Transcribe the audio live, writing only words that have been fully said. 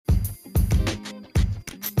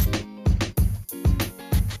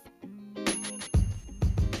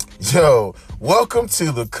Yo, welcome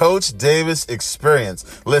to the Coach Davis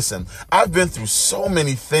Experience. Listen, I've been through so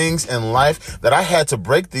many things in life that I had to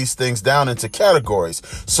break these things down into categories.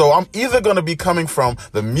 So I'm either going to be coming from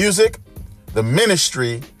the music, the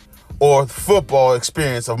ministry, or football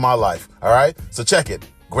experience of my life. All right? So check it.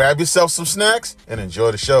 Grab yourself some snacks and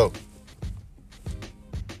enjoy the show.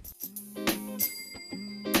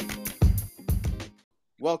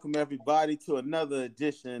 Welcome, everybody, to another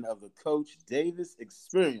edition of the Coach Davis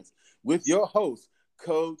Experience with your host,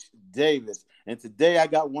 Coach Davis. And today I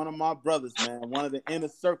got one of my brothers, man, one of the inner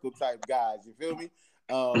circle type guys. You feel me?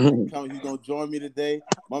 He's going to join me today,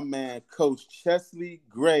 my man, Coach Chesley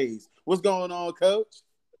Graves. What's going on, Coach?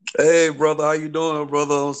 Hey, brother. How you doing,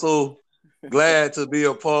 brother? I'm so glad to be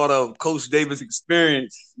a part of Coach Davis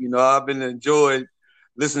Experience. You know, I've been enjoying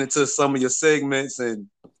listening to some of your segments, and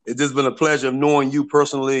it's just been a pleasure knowing you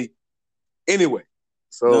personally anyway.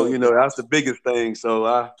 So, that's the biggest thing.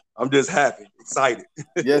 So I'm just happy, excited.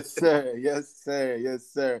 Yes, sir. Yes, sir. Yes,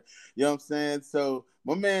 sir. You know what I'm saying? So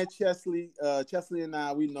my man Chesley and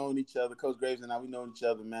I, we've known each other. Coach Graves and I, we've known each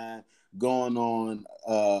other, man, going on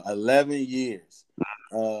 11 years.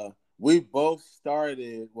 We both started,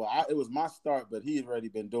 it was my start, but he had already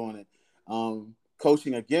been doing it,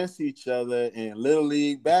 coaching against each other in Little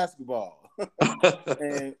League basketball.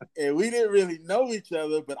 and we didn't really know each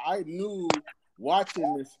other, but I knew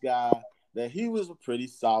watching this guy that he was a pretty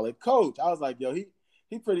solid coach. I was like, yo, he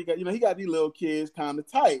pretty good. You know, he got these little kids kind of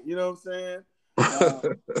tight. You know what I'm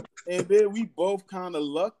saying? And then we both kind of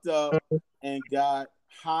lucked up and got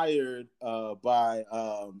hired by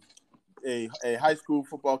a high school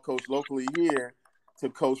football coach locally here to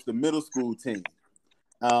coach the middle school team,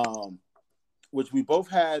 which we both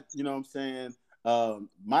had. You know what I'm saying?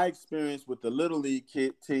 My experience with the Little League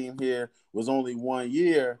kid team here was only 1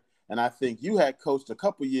 year. And I think you had coached a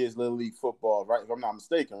couple years Little League football, right? If I'm not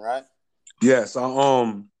mistaken, right? Yes.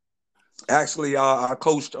 I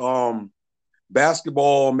coached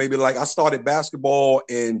basketball. Maybe I started basketball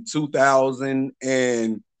in 2000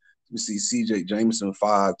 and let me see, CJ Jameson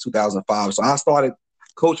 2005. So I started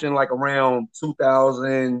coaching around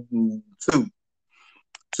 2002,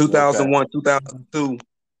 2001, 2002,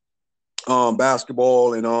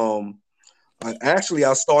 basketball. And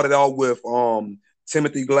I started out with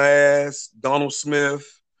Timothy Glass, Donald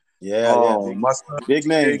Smith, my son, big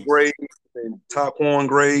names, Graves and Taquan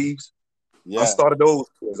Graves. Yeah, I started those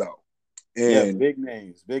kids out. And big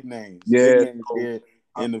names, yeah, here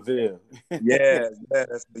in the Ville. yes.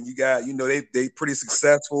 You got, they pretty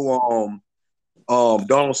successful.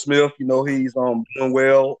 Donald Smith, he's doing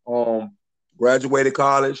well. Graduated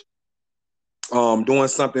college. Doing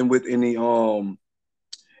something in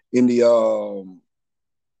the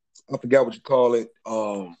I forgot what you call it.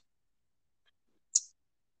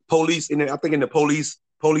 Police in the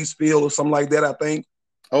police field or something like that, I think.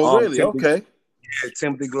 Oh, really? Okay. Yeah,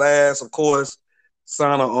 Timothy Glass, of course,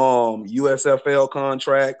 signed a USFL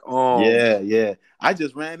contract. Yeah. I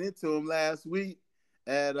just ran into him last week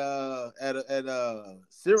at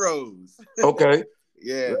Ciro's. Okay.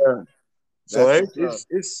 Yeah. So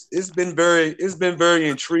it's been very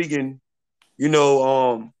intriguing,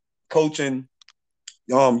 coaching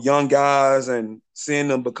young guys and seeing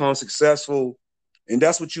them become successful. And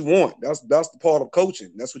that's what you want. That's the part of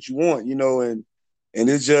coaching. That's what you want, and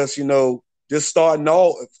it's just, just starting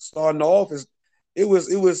off it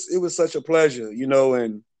was such a pleasure,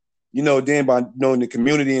 and then by knowing the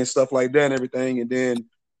community and stuff like that and everything. And then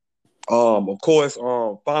of course,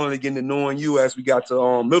 finally getting to knowing you as we got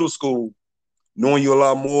to middle school, knowing you a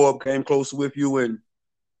lot more, came closer with you,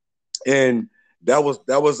 and that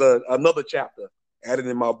was another chapter added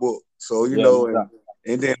in my book. So,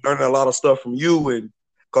 and then learning a lot of stuff from you. And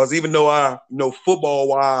because even though I, football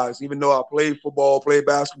wise, even though I played football, played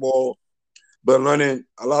basketball, but learning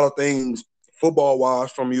a lot of things football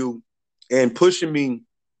wise from you and pushing me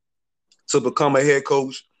to become a head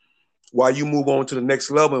coach while you move on to the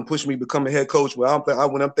next level and push me to become a head coach. When I'm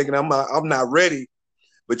thinking I'm not ready,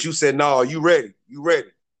 but you said, no, you ready.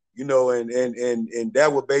 And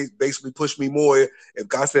that would basically push me more. If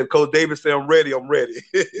God said, Coach Davis said, I'm ready.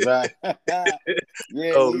 Right.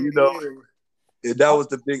 So, that was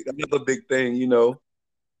another big thing,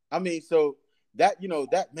 I mean, so that,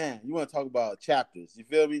 that, man, you want to talk about chapters, you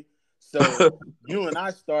feel me? So you and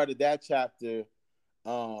I started that chapter,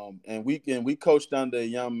 and we coached under a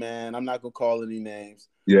young man. I'm not going to call any names.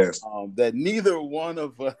 Yes. That neither one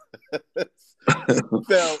of us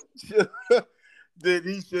felt that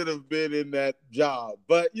he should have been in that job.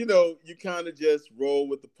 But, you kind of just roll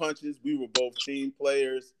with the punches. We were both team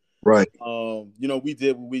players. Right. We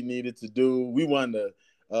did what we needed to do. We won the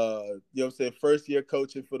You know what I'm saying? First year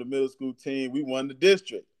coaching for the middle school team, we won the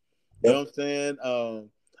district. You know Yep. what I'm saying?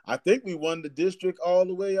 I think we won the district all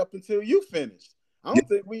the way up until you finished. I Yep. don't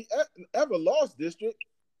think we ever lost district.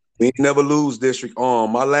 We ain't never lose district.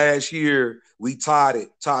 My last year we tied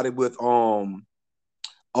it with um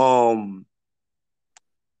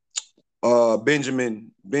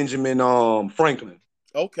Benjamin Franklin.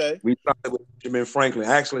 Okay. We tied it with Benjamin Franklin.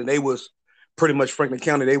 Actually, they was pretty much Franklin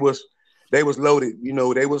County. They was loaded.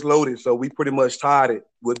 They was loaded. So we pretty much tied it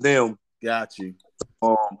with them. Got you.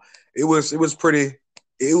 Um, it was pretty.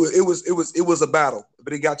 It was a battle,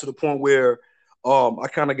 but it got to the point where I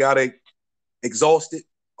kind of got exhausted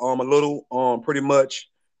a little pretty much.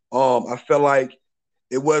 I felt like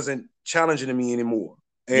it wasn't challenging to me anymore,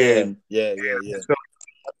 Yeah, and yeah, yeah, yeah.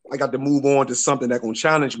 I got to move on to something that gonna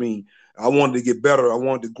challenge me. I wanted to get better. I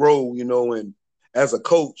wanted to grow, and as a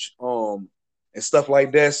coach, and stuff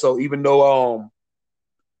like that. So even though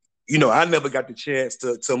I never got the chance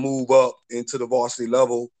to move up into the varsity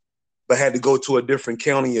level, but had to go to a different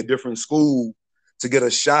county, a different school to get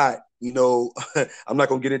a shot. I'm not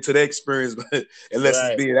gonna get into that experience, but unless it's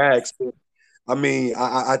Right. being asked. I mean,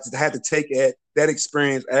 I had to take that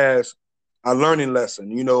experience as a learning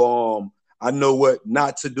lesson. I know what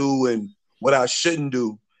not to do and what I shouldn't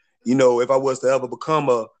do. If I was to ever become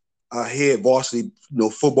a head varsity,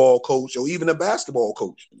 football coach or even a basketball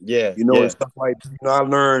coach, Yeah, and yeah. stuff like that. I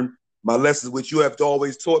learned my lessons, which you have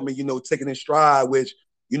always taught me, taking in stride, which,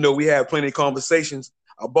 we had plenty of conversations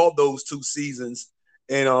about those 2 seasons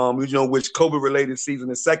and, which COVID related season,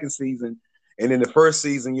 the second season. And in the first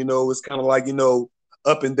season, it's kind of like,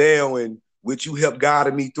 up and down, and which you helped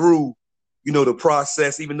guided me through, the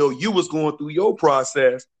process, even though you was going through your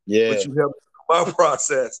process, Yeah. but you helped my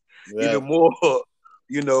process Right. even more,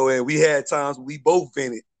 and we had times we both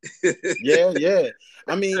vented. Yeah, yeah.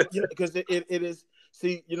 I mean, because it is,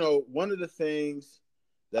 see, one of the things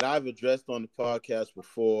that I've addressed on the podcast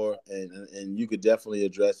before, and you could definitely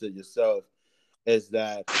address it yourself, is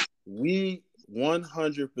that we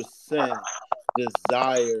 100%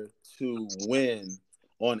 desire to win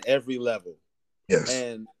on every level. Yes.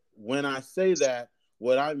 And when I say that,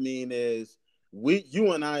 what I mean is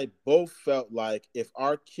you and I both felt like if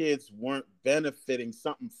our kids weren't benefiting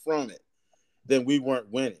something from it, then we weren't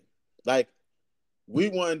winning. Like, we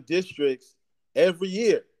won districts every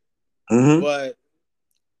year, Mm-hmm. but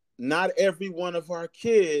not every one of our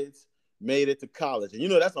kids made it to college.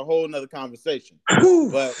 And that's a whole nother conversation.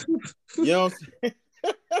 But you know what I'm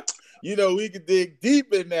saying? We could dig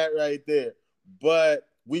deep in that right there. But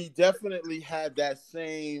we definitely had that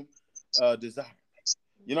same desire.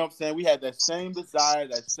 You know what I'm saying? We had that same desire,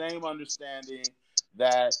 that same understanding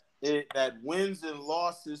that wins and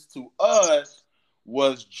losses to us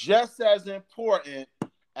was just as important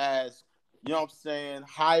as, what I'm saying,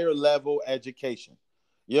 higher level education.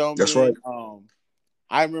 You know what I That's right. mean?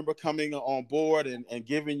 I remember coming on board and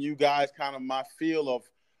giving you guys kind of my feel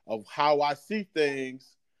of how I see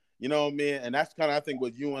things. You know what I mean? And that's kind of, I think,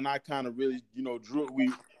 what you and I kind of really,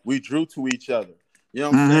 we drew to each other. You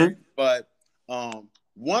know what I'm saying? Mm-hmm. But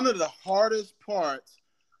one of the hardest parts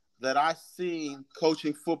that I seen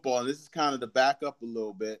coaching football, and this is kind of to back up a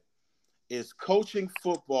little bit, is coaching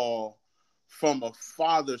football from a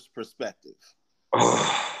father's perspective. You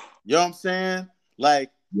know what I'm saying?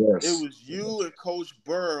 Like, it Yes. was you and Coach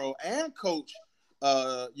Burrow and Coach,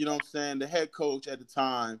 you know what I'm saying, the head coach at the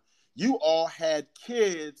time. You all had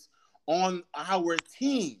kids on our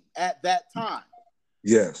team at that time.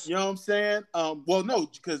 Yes. You know what I'm saying? Well, no,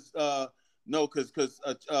 because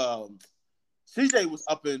CJ was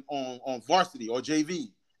up on varsity or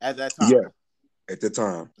JV at that time. Yeah. At the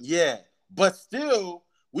time. Yeah, but still,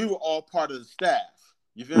 we were all part of the staff.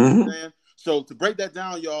 You feel me Mm-hmm. saying? So to break that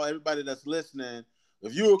down, y'all, everybody that's listening,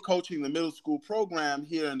 if you were coaching the middle school program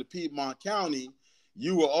here in the Piedmont County,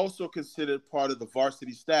 you were also considered part of the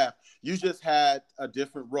varsity staff. You just had a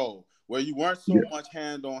different role where you weren't so Yeah. much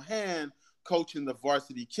hand on hand coaching the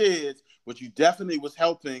varsity kids, but you definitely was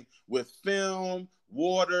helping with film,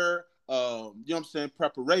 water, you know what I'm saying,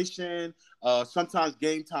 preparation, sometimes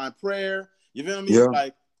game time prayer. You feel me? Yeah.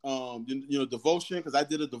 Like, devotion, because I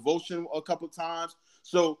did a devotion a couple of times.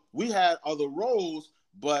 So we had other roles,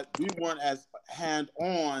 but we weren't as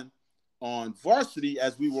on varsity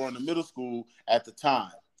as we were in the middle school at the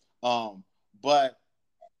time. But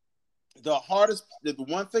the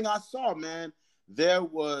one thing I saw, man, there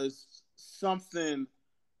was something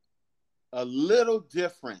a little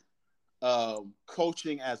different,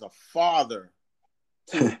 coaching as a father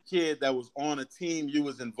to a kid that was on a team you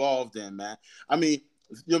was involved in, man. I mean,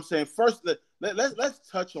 you know what I'm saying? First, let's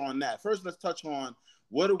touch on that. First, let's touch on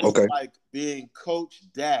what it was Okay. like being coach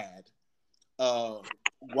dad uh,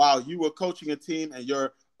 while you were coaching a team and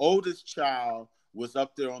your oldest child was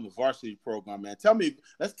up there on the varsity program, man. Tell me,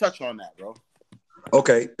 let's touch on that, bro.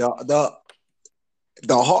 Okay. Well,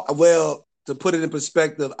 to put it in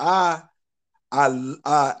perspective, and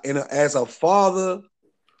as a father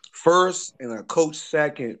first and a coach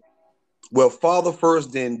second. Well, father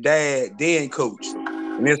first, then dad, then coach.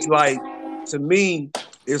 And it's like, to me,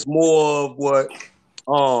 it's more of what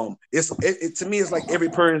to me, it's like every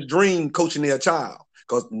parent's dream coaching their child.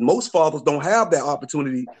 Because most fathers don't have that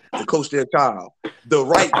opportunity to coach their child the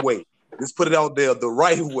right way. Let's put it out there the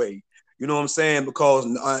right way. You know what I'm saying? Because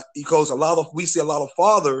we see a lot of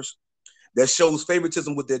fathers that shows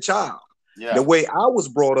favoritism with their child. The Yeah. way I was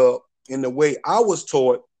brought up and the way I was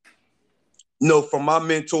taught, from my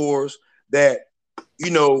mentors, that,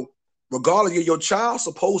 you know, regardless of your child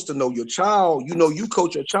supposed to know your child, you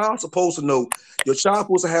coach your child supposed to know your child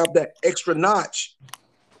supposed to have that extra notch,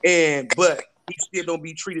 but he still don't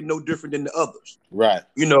be treated no different than the others. Right.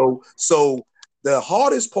 So the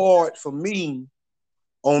hardest part for me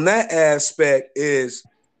on that aspect is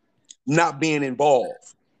not being involved,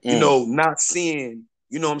 not seeing,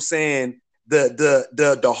 what I'm saying,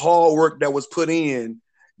 the hard work that was put in,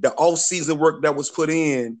 the off-season work that was put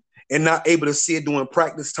in, and not able to see it during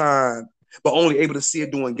practice time, but only able to see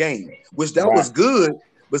it during game, which that Right. was good,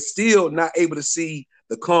 but still not able to see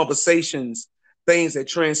the conversations, things that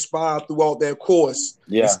transpired throughout their course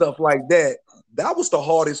and Yeah. stuff like that. That was the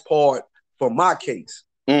hardest part for my case.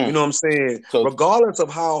 You Mm. know what I'm saying? So Regardless of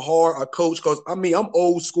how hard a coach, because I'm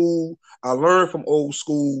old school. I learned from old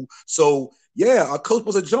school. So yeah, a coach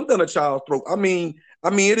was a jump down a child's throat.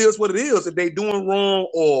 It is what it is. If they doing wrong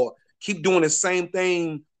or keep doing the same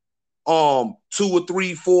thing 2 or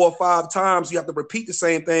 3, 4 or 5 times, you have to repeat the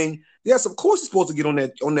same thing. Yes, of course you're supposed to get on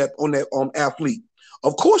that athlete.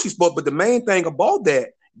 Of course you're supposed, but the main thing about that,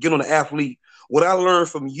 get on the athlete. What I learned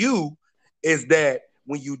from you is that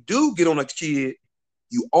when you do get on a kid,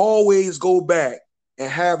 you always go back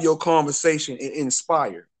and have your conversation and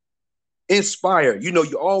inspire. Inspire.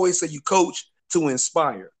 You always say you coach to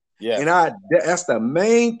inspire. And yes. that's the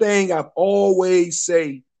main thing I've always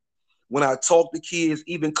say when I talk to kids,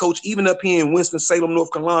 even coach, even up here in Winston-Salem,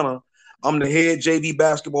 North Carolina. I'm the head JV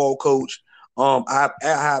basketball coach.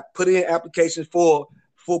 I put in applications for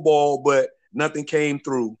football, but nothing came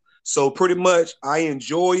through. So pretty much I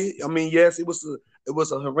enjoy it. Yes, it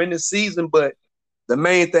was a horrendous season, but the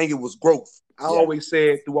main thing, it was growth. I Yeah. always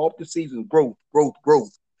said throughout the season, growth, growth,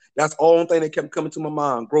 growth. That's the only thing that kept coming to my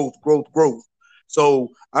mind, growth, growth, growth. So,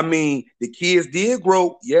 the kids did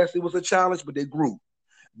grow. Yes, it was a challenge, but they grew.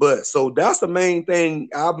 But so that's the main thing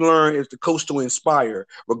I've learned, is to coach to inspire,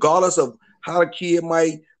 regardless of how the kid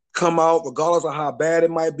might come out, regardless of how bad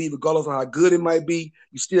it might be, regardless of how good it might be,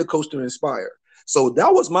 you still coach to inspire. So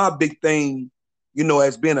that was my big thing,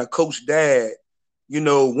 as being a coach dad.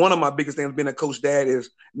 One of my biggest things being a coach dad is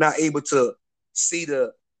not able to see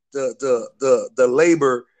the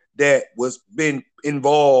labor that was been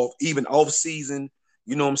involved, even off season,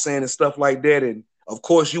 what I'm saying, and stuff like that. And of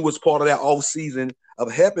course, you was part of that off season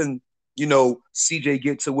of helping, CJ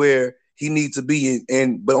get to where he needs to be.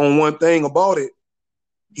 But on one thing about it,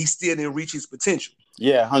 he still didn't reach his potential.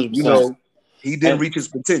 Yeah. You 100%. know, he didn't And reach his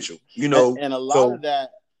potential. and a lot So of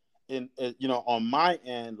that on my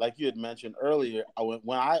end, like you had mentioned earlier,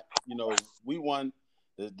 when I we won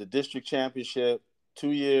the district championship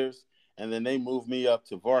 2 years, and then they moved me up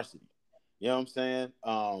to varsity. You know what I'm saying?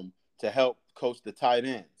 To help coach the tight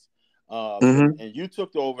ends. mhm, And you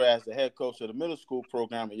took over as the head coach of the middle school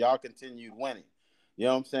program, and y'all continued winning. You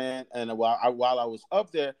know what I'm saying? And while I was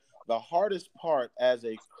up there, the hardest part as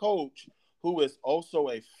a coach who is also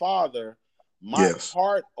a father, my yes,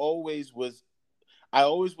 heart always was I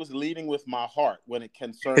always was leading with my heart when it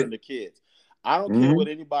concerned the kids. I don't care mhm, what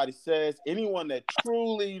anybody says. Anyone that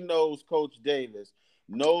truly knows Coach Davis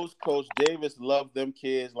knows Coach Davis loved them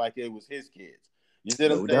kids like it was his kids. You see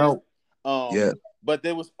what I'm no saying? doubt, Um, yeah, but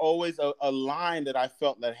there was always a line that I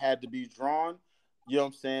felt that had to be drawn. You know what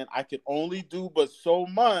I'm saying? I could only do but so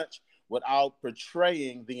much without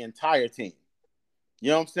portraying the entire team.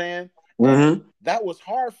 You know what I'm saying? And mhm, that was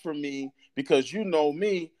hard for me because you know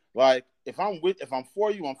me, like if I'm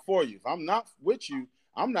for you, I'm for you. If I'm not with you,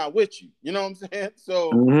 I'm not with you. You know what I'm saying?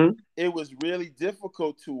 So mhm, it was really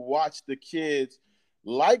difficult to watch the kids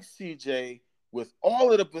like CJ with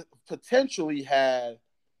all of the potential he had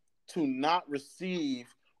to not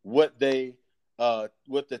receive what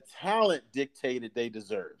what the talent dictated they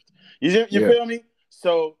deserved. You yeah, feel me?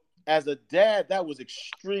 So as a dad, that was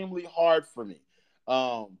extremely hard for me.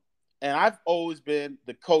 Um, And I've always been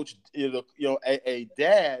the coach, a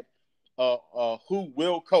dad who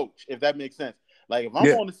will coach, if that makes sense. Like if I'm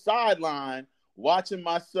Yeah. on the sideline watching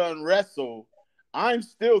my son wrestle, I'm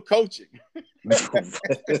still coaching. You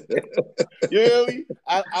know me?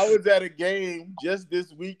 I was at a game just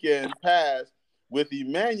this weekend past with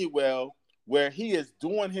Emmanuel where he is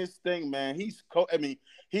doing his thing, man. He's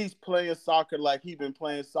playing soccer like he's been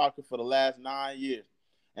playing soccer for the last 9 years.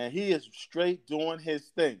 And he is straight doing his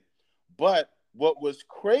thing. But what was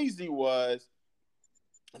crazy was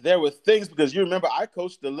there were things, because you remember I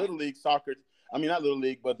coached the Little League soccer. I mean, not Little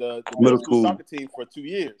League, but the middle Middle school school. soccer team for 2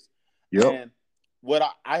 years. Yep. And what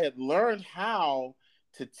I had learned how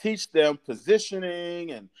to teach them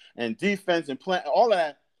positioning and defense and plan, all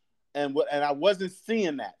that. And I wasn't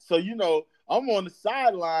seeing that. So, I'm on the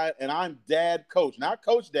sideline and I'm dad coach, not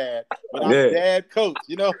coach dad, but I'm dad coach,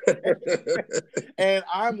 And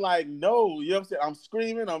I'm like, no, you know what I'm saying? I'm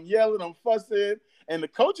screaming, I'm yelling, I'm fussing. And the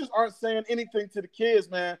coaches aren't saying anything to the kids,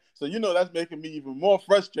 man. So, that's making me even more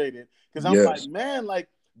frustrated because I'm like, man, like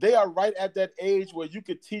they are right at that age where you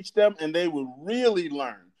could teach them and they would really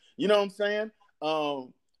learn. You know what I'm saying?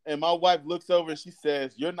 And my wife looks over and she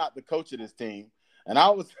says, "You're not the coach of this team." And I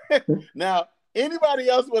was, now, anybody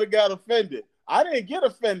else would have got offended. I didn't get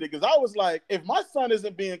offended because I was like, if my son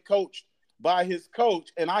isn't being coached by his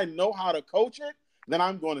coach and I know how to coach it, then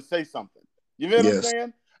I'm going to say something. You know what I'm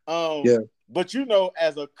saying? But,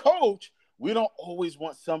 as a coach, we don't always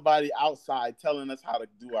want somebody outside telling us how to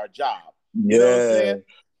do our job. You know what I'm saying?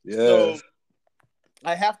 So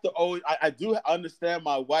I have to always, I do understand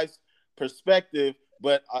my wife's perspective,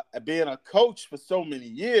 but being a coach for so many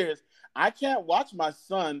years, I can't watch my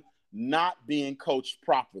son not being coached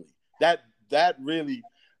properly. That really,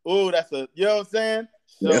 that's you know what I'm saying?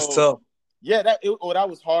 So that's tough. Yeah, that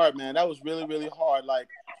was hard, man. That was really, really hard.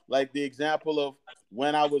 Like the example of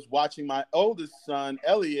when I was watching my oldest son,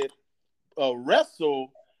 Elliot,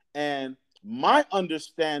 wrestle, and my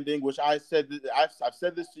understanding, which I've said this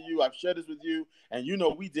to you, I've shared this with you, and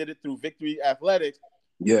we did it through Victory Athletics.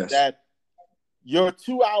 Yes. That your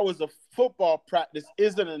 2 hours of football practice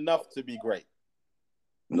isn't enough to be great.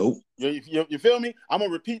 Nope. You feel me? I'm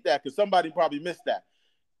gonna repeat that because somebody probably missed that.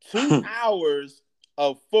 2 hours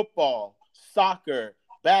of football, soccer,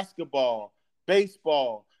 basketball,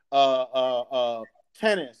 baseball,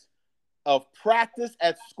 tennis, of practice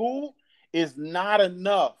at school is not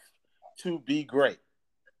enough to be great.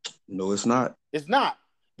 No, it's not. It's not,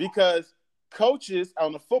 because coaches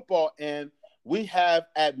on the football end, we have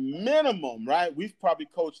at minimum, right? We've probably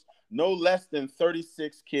coached no less than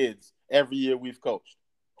 36 kids every year we've coached,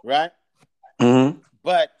 right? Mm-hmm.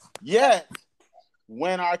 But yet,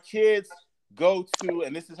 when our kids go to,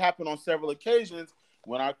 and this has happened on several occasions,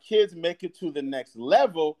 when our kids make it to the next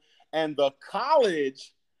level and the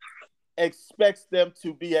college expects them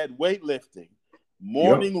to be at weightlifting,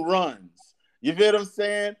 morning runs, you feel what I'm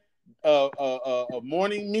saying?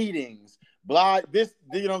 Morning meetings, this,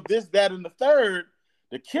 that, and the third.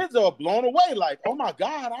 The kids are blown away, like, oh my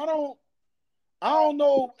God, I don't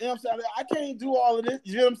know, you know what I'm saying? I can't do all of this,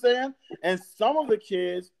 you know what I'm saying? And some of the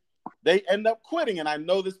kids, they end up quitting, and I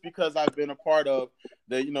know this because I've been a part of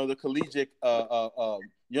the, the collegiate, you know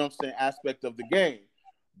what I'm saying, aspect of the game.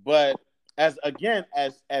 But as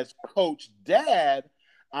coach dad,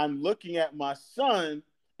 I'm looking at my son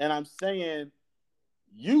and I'm saying,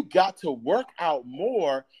 you got to work out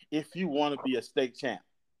more if you want to be a state champ.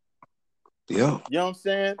 Yeah. You know what I'm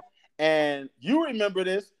saying? And you remember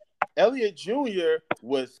this, Elliot Jr.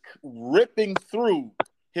 was ripping through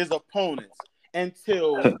his opponents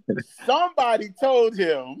until somebody told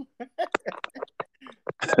him,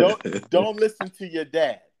 don't listen to your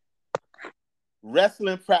dad.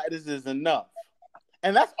 Wrestling practice is enough.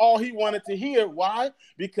 And that's all he wanted to hear. Why?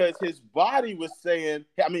 Because his body was saying,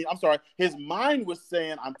 his mind was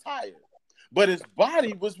saying, I'm tired. But his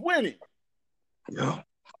body was winning. Yeah.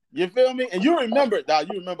 You feel me? And you remember, I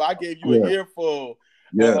gave you an earful.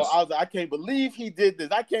 Yes. I was like, I can't believe he did this.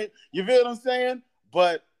 You feel what I'm saying?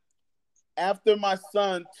 But after my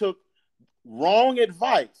son took wrong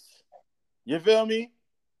advice, you feel me?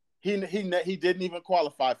 He didn't even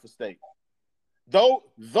qualify for state. Though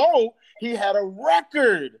he had a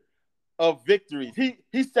record of victories.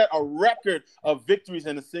 He set a record of victories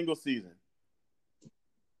in a single season.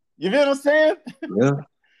 You feel what I'm saying?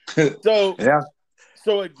 Yeah.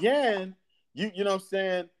 So again, you know what I'm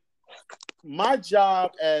saying? My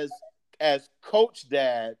job as coach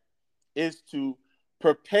dad is to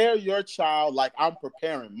prepare your child like I'm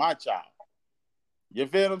preparing my child. You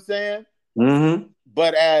feel what I'm saying? Mm-hmm.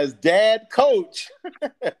 But as dad coach,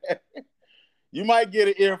 You might get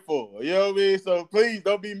an earful. You know what I mean? So please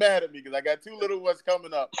don't be mad at me because I got two little ones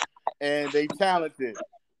coming up and they talented.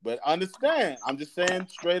 But understand, I'm just saying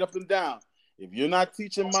straight up and down. If you're not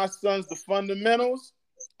teaching my sons the fundamentals,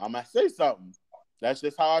 I'm gonna say something. That's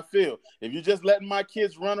just how I feel. If you're just letting my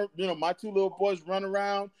kids run, my two little boys run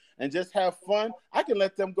around and just have fun, I can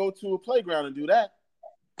let them go to a playground and do that.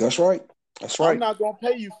 That's right. That's I'm right. not gonna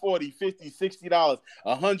pay you $40, $50, $60,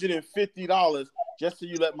 $150 just so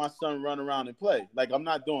you let my son run around and play. Like I'm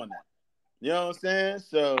not doing that. You know what I'm saying?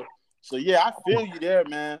 So yeah, I feel you there,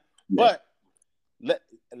 man. Yeah. But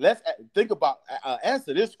let's think about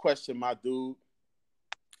answer this question, my dude.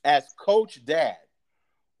 As coach dad,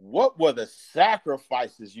 what were the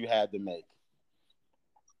sacrifices you had to make?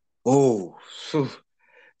 Oh,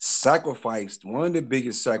 sacrifice. One of the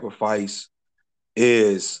biggest sacrifice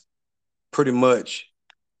is pretty much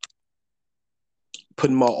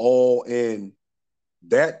putting my all in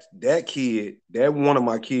that kid, that one of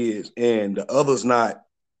my kids, and the others not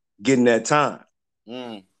getting that time.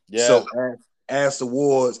 Yeah. So as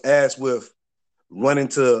with running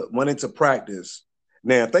to practice.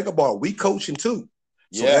 Now think about we coaching too.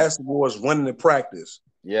 So Yeah. as the was running to practice.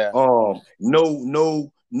 Yeah.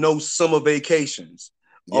 No summer vacations.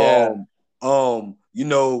 Yeah.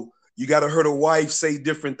 You gotta hear the wife say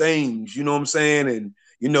different things, you know what I'm saying? And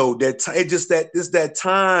that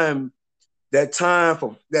time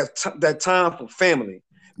for family,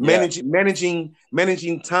 Yeah.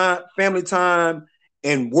 managing time, family time,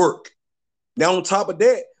 and work. Now on top of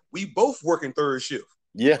that, we both working third shift.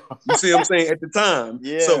 Yeah. You see what I'm saying at the time.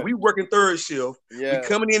 So Yeah. we working third shift. We Yeah.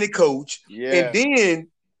 coming in to coach, and Yeah.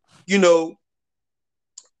 then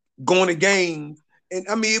going to games. And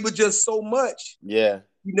I mean, it was just so much. Yeah.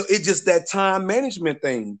 It's just that time management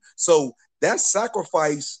thing. So that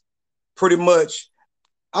sacrifice, pretty much,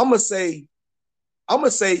 I'm gonna say,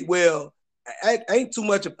 well, ain't too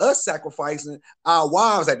much of us sacrificing. Our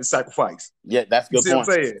wives had to sacrifice. Yeah, that's a You good see what I'm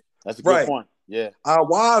point. saying? That's a good Right. point. Yeah. Our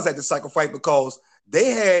wives had to sacrifice because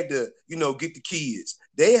they had to, get the kids.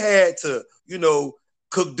 They had to,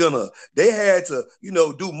 cook dinner. They had to,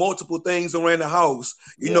 do multiple things around the house.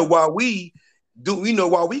 Yeah. While we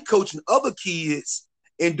coaching other kids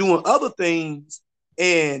and doing other things,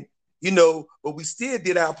 and but we still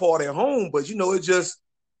did our part at home. But it just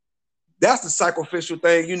that's the sacrificial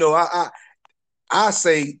thing. I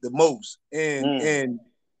say the most, and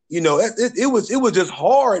it was just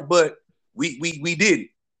hard, but we did it.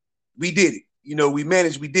 We did it. We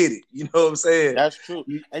managed. We did it. You know what I'm saying? That's true.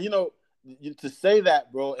 And to say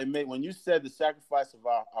that, bro, it made when you said the sacrifice of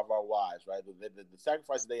our wives, right? The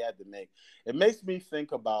sacrifices they had to make, it makes me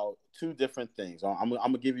think about two different things. I'm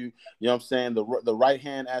gonna give you, you know what I'm saying, the right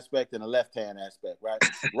hand aspect and the left hand aspect, right?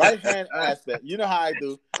 Right hand aspect, you know how I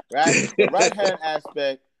do, right? The right hand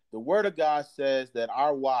aspect, the word of God says that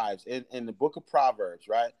our wives in the book of Proverbs,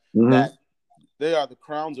 right? Mm-hmm. That they are the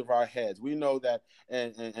crowns of our heads. We know that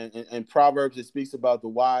in Proverbs it speaks about the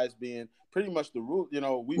wives being pretty much the root.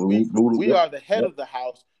 We are the head of the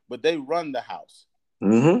house, but they run the house.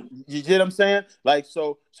 Mm-hmm. You get what I'm saying? Like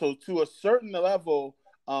so to a certain level,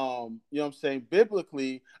 you know what I'm saying,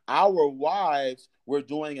 biblically, our wives were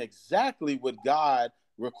doing exactly what God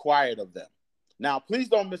required of them. Now, please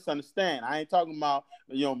don't misunderstand. I ain't talking about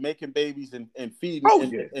making babies and feeding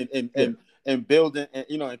and building and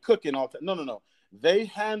and cooking all time. No. They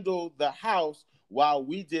handled the house while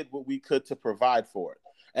we did what we could to provide for it.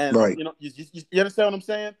 And right. You understand what I'm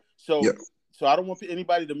saying? So yep. So I don't want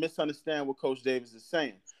anybody to misunderstand what Coach Davis is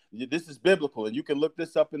saying. This is biblical, and you can look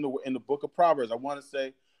this up in the book of Proverbs. I want to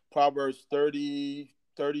say Proverbs 30,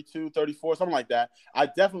 32, 34, something like that. I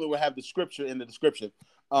definitely will have the scripture in the description.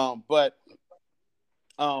 But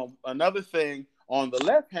another thing on the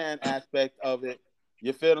left-hand aspect of it,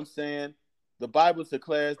 you feel what I'm saying? The Bible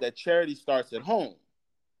declares that charity starts at home.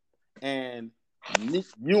 And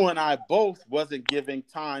you and I both wasn't giving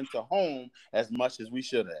time to home as much as we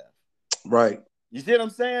should have. Right. You see what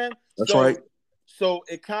I'm saying? That's right. So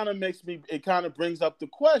it kind of brings up the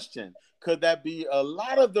question, could that be a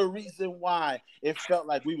lot of the reason why it felt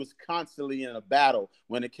like we was constantly in a battle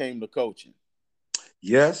when it came to coaching?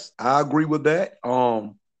 Yes, I agree with that.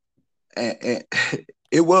 And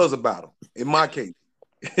it was a battle in my case.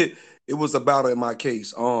 It was a battle in my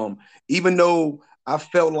case. Even though I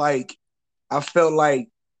felt like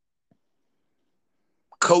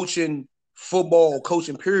coaching football,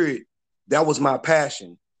 coaching period, that was my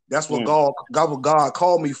passion. That's what God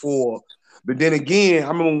called me for. But then again, I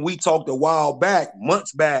remember when we talked a while back,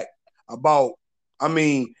 months back, about,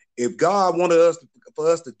 if God wanted for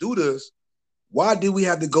us to do this, why did we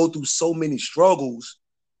have to go through so many struggles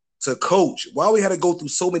to coach? Why we had to go through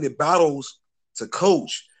so many battles to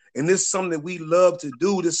coach. And this is something that we love to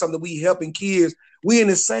do. This is something we helping kids. We in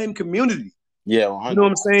the same community. Yeah, You know what 100.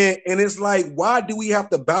 I'm saying? And it's like, why do we have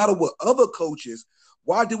to battle with other coaches?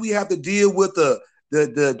 Why do we have to deal with the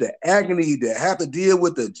agony, to have to deal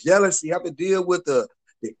with the jealousy, have to deal with the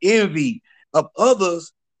envy of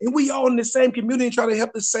others? And we all in the same community and try to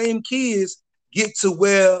help the same kids get to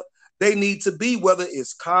where they need to be, whether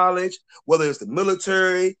it's college, whether it's the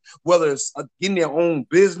military, whether it's getting their own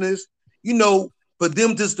business, you know, for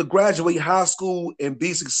them just to graduate high school and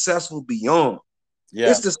be successful beyond. Yeah,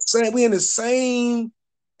 It's the same. We in the same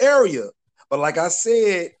area. But like I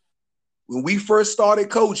said, when we first started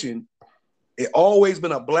coaching, it always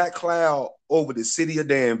been a black cloud over the city of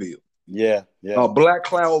Danville. yeah, yeah, A black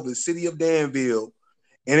cloud over the city of Danville.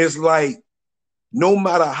 And it's like, no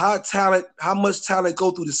matter how much talent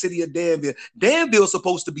go through the city of Danville, Danville's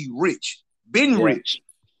supposed to be rich, been yeah, rich.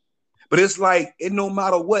 But it's like, it no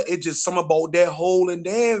matter what, it's just something about that hole in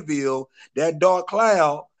Danville, that dark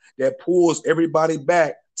cloud that pulls everybody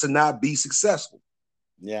back to not be successful.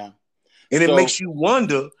 yeah. And it So makes you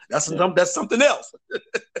wonder, yeah, that's something else.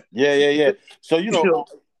 yeah, yeah, yeah. So You know?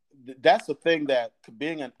 that's the thing, that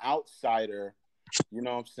being an outsider, you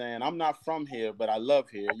know what I'm saying? I'm not from here, but I love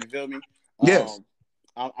here. You feel me? Yes.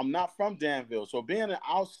 I'm not from Danville, so being an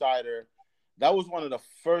outsider, that was one of the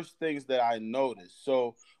first things that I noticed.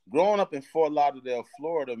 So growing up in Fort Lauderdale,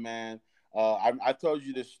 Florida, man, I told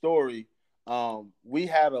you this story. We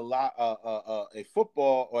had a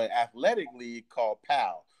football or an athletic league called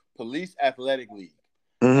PAL, Police Athletic League,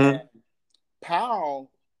 and Mm-hmm.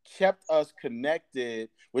 PAL kept us connected,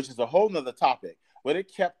 which is a whole nother topic, but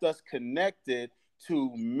it kept us connected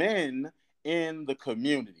to men in the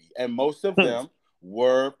community, and most of them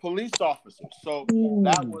were police officers. So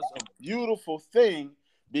that was a beautiful thing,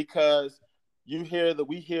 because we hear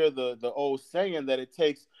the old saying that it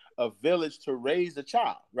takes a village to raise a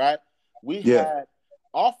child, right? We Yeah. had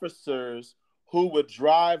officers who would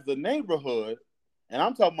drive the neighborhood, and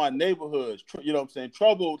I'm talking about neighborhoods, you know what I'm saying,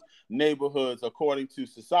 troubled neighborhoods according to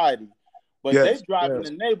society. But they Yes. drive in Yes.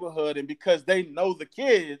 the neighborhood, and because they know the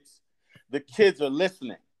kids are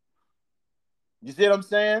listening. You see what I'm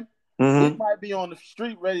saying? We Mm-hmm. might be on the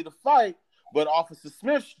street ready to fight, but Officer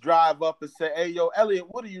Smith drive up and say, "Hey, yo, Elliot,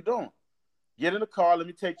 what are you doing? Get in the car. Let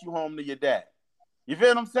me take you home to your dad." You feel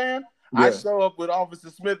what I'm saying? I Yeah. show up with Officer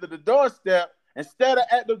Smith at the doorstep instead of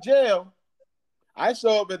at the jail. I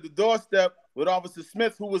show up at the doorstep with Officer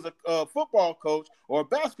Smith, who was a football coach or a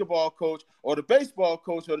basketball coach or the baseball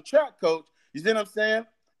coach or the track coach. You see what I'm saying?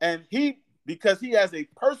 And because he has a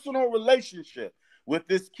personal relationship with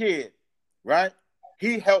this kid, right?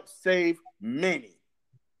 He helped save many.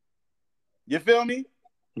 You feel me?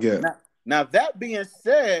 Yeah. Now that being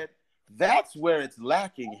said, that's where it's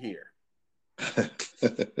lacking here.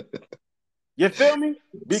 You feel me? Say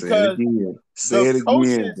it Because again. the Say it again,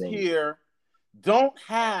 coaches bro. here don't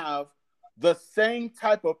have the same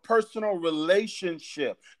type of personal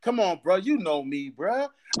relationship. Come on, bro. You know me, bro.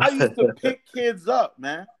 I used to pick kids up,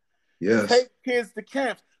 man. Yes. Take kids to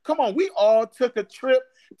camps. Come on, we all took a trip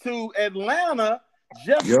to Atlanta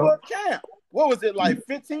just Yep. for a camp. What was it, like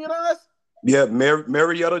 15 of us? Yeah.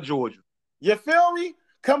 Marietta, Georgia. You feel me?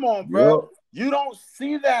 Come on, bro. Yep. You don't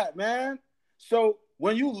see that, man. So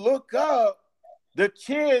when you look up, the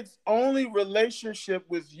kid's only relationship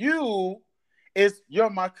with you is you're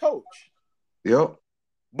my coach. Yep.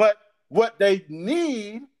 But what they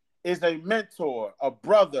need is a mentor, a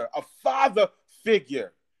brother, a father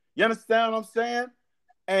figure. You understand what I'm saying?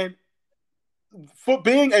 And for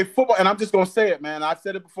being a football, and I'm just gonna say it, man. I've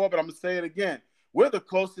said it before, but I'm gonna say it again. We're the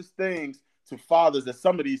closest things to fathers that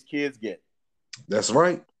some of these kids get. That's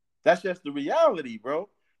right. That's just the reality, bro.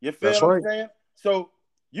 You feel That's what I'm right. saying? So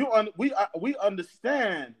we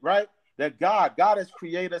understand, right? That God has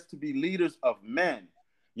created us to be leaders of men.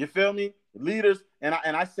 You feel me? Leaders, and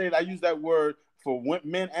I use that word for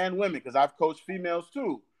men and women because I've coached females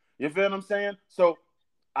too. You feel what I'm saying? So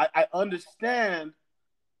I understand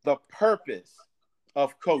the purpose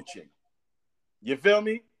of coaching. You feel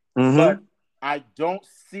me? But Mm-hmm. I don't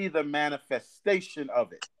see the manifestation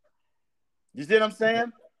of it. You see what I'm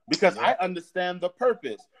saying? Because Yep. I understand the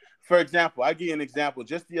purpose. For example, I give you an example.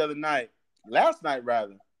 Just the other night, last night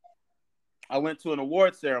rather, I went to an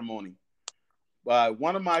award ceremony.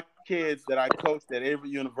 One of my kids that I coached at Avery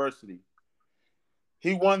University,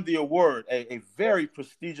 he won the award, a very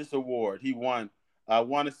prestigious award. He won. I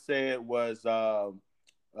want to say it was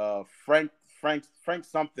Frank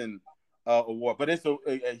something award, but it's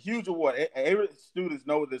a huge award. Avery students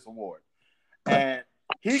know this award, and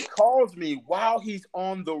he calls me while he's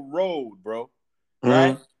on the road, bro.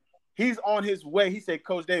 Right? Mm-hmm. He's on his way. He said,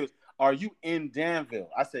 "Coach Davis, are you in Danville?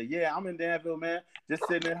 I said, yeah, I'm in Danville, man. Just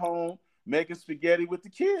sitting at home making spaghetti with the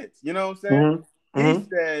kids. You know what I'm saying? Mm-hmm. He Mm-hmm.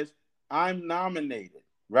 says, I'm nominated,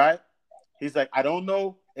 right? He's like, I don't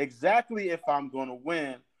know exactly if I'm going to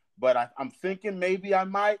win, but I'm thinking maybe I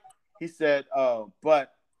might. He said,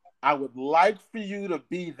 but I would like for you to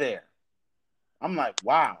be there. I'm like,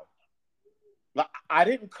 wow. Like, I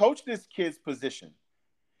didn't coach this kid's position.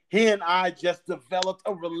 He and I just developed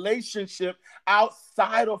a relationship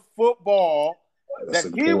outside of football That's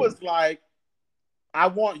that he important. was like, I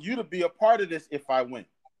want you to be a part of this if I win.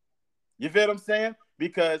 You feel what I'm saying?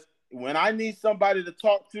 Because when I need somebody to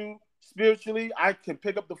talk to spiritually, I can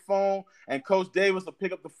pick up the phone, and Coach Davis will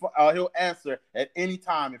pick up the phone. He'll answer at any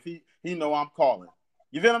time if he know I'm calling.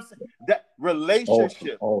 You feel what I'm saying? That Awesome,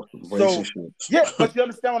 relationship. awesome So relationships. yeah, but you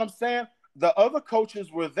understand what I'm saying? The other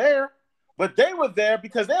coaches were there, but they were there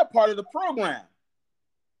because they're part of the program.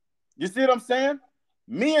 You see what I'm saying?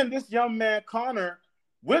 Me and this young man, Connor,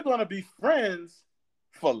 we're going to be friends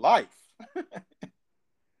for life.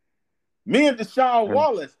 Me and Deshaun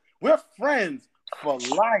Wallace, we're friends for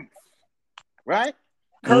life, right?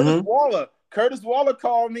 Curtis Mm-hmm. Waller. Curtis Waller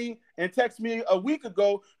called me and texted me a week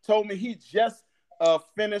ago, told me he just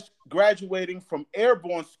finished graduating from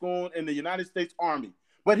airborne school in the United States Army.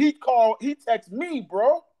 But he texted me,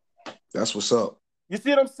 bro. That's what's up. You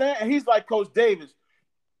see what I'm saying? And he's like, Coach Davis,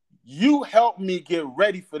 you helped me get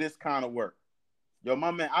ready for this kind of work. Yo,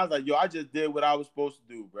 my man, I was like, yo, I just did what I was supposed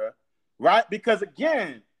to do, bro. Right? Because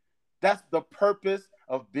again, that's the purpose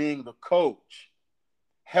of being the coach.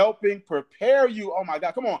 Helping prepare you. Oh my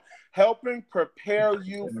God, come on. Helping prepare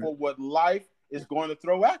you for what life is going to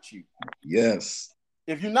throw at you. Yes.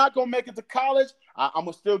 If you're not going to make it to college, I'm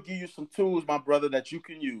going to still give you some tools, my brother, that you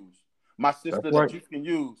can use. My That's sister, right. that you can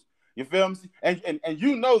use. You feel me? And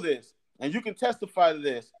you know this, and you can testify to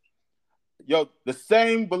this. Yo, the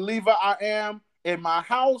same believer I am in my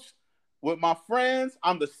house with my friends,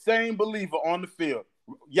 I'm the same believer on the field.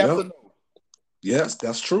 Yes Yep. or no? Yes,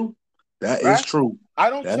 that's true. That is Right? true. I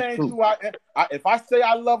don't That's change true. who I am. If I say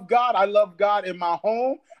I love God in my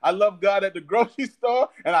home. I love God at the grocery store,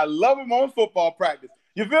 and I love Him on football practice.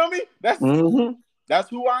 You feel me? Mm-hmm. That's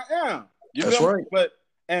who I am. You That's feel me? right. But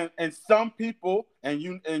and some people, and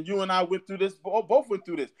you and I went through this, both went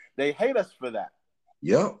through this. They hate us for that.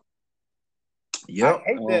 Yep. I Yep.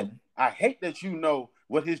 hate that. I hate that you know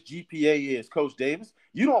what his GPA is, Coach Davis.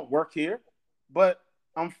 You don't work here, but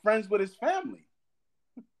I'm friends with his family.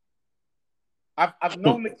 I've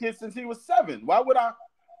known the kid since he was 7. Why would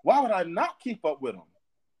I not keep up with him?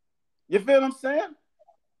 You feel what I'm saying?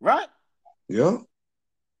 Right? Yep.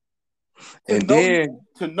 To And know then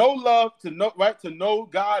to know love, to know right, to know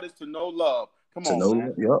God is to know love. Come to on,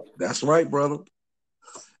 man. know, yep, that's right, brother.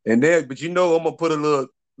 And then, but I'm gonna put a little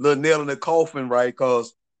nail in the coffin, right?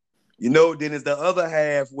 Because then it's the other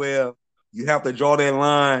half where you have to draw that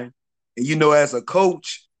line. And as a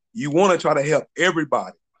coach, you want to try to help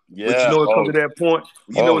everybody. But Yeah. it comes to that point,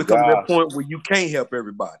 Oh it comes to that gosh. point where you can't help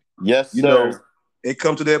everybody. Yes, You know, sir. it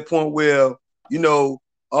comes to that point where, you know,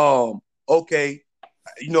 okay,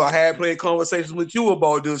 I had plenty of conversations with you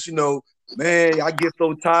about this, man, I get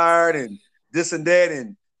so tired and this and that,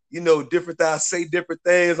 and different things. I say different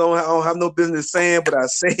things. I don't have no business saying, but I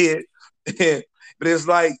say it. But it's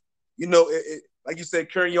like, like you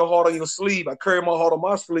said, carrying your heart on your sleeve. I carry my heart on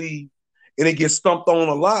my sleeve, and it gets stumped on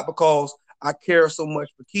a lot because I care so much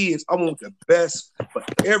for kids. I want the best for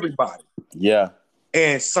everybody. Yeah.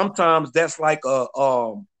 And sometimes that's like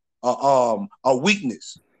a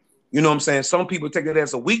weakness. You know what I'm saying? Some people take that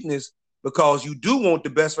as a weakness because you do want the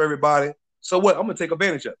best for everybody. So what? I'm gonna take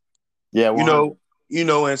advantage of it. Yeah, You 100.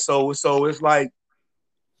 know, and so it's like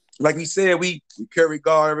we said, we carry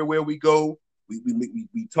God everywhere we go.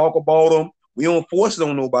 We talk about them. We don't force it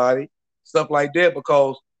on nobody, stuff like that,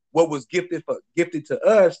 because what was gifted to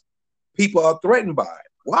us, people are threatened by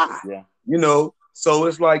it. Why? Yeah. So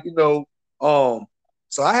it's like,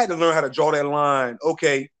 so I had to learn how to draw that line.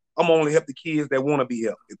 Okay, I'm gonna only help the kids that want to be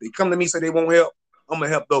helped. If they come to me and say they won't help, I'm gonna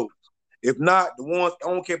help those. If not, the ones, I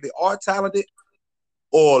don't care if they are talented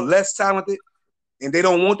or less talented and they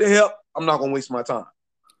don't want to help, I'm not gonna waste my time.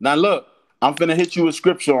 Now look, I'm finna hit you with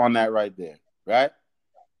scripture on that right there. Right?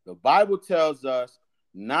 The Bible tells us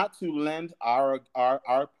not to lend our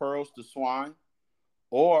pearls to swine,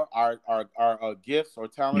 or our gifts or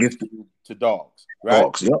talents Gifted to dogs. Right?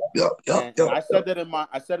 dogs. Yep, yep, yep, And yep, I yep. said that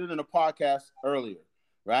I said it in a podcast earlier,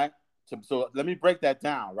 right? So let me break that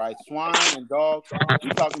down, right? Swine and dogs,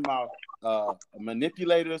 we're talking about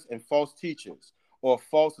manipulators and false teachers or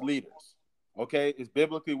false leaders. Okay, it's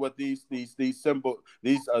biblically what these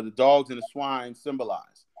the dogs and the swine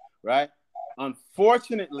symbolize, right?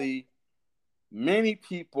 Unfortunately, many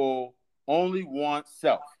people only want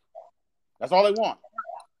self. That's all they want.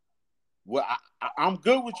 Well, I'm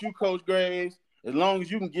good with you, Coach Graves, as long as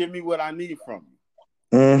you can give me what I need from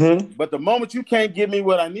you. Mm-hmm. But the moment you can't give me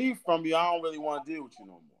what I need from you, I don't really want to deal with you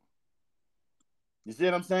no more. You see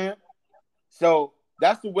what I'm saying? So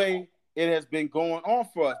that's the way it has been going on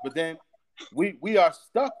for us. But then we are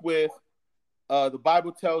stuck with the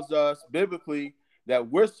Bible tells us biblically that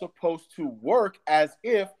we're supposed to work as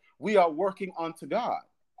if we are working unto God.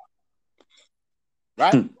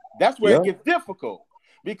 Right? That's where it Yeah. gets difficult.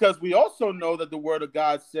 Because we also know that the word of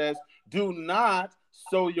God says, do not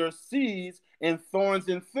sow your seeds in thorns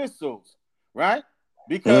and thistles, right?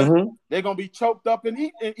 Because Mm-hmm. they're going to be choked up and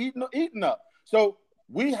eaten up. So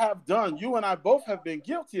we have done, you and I both have been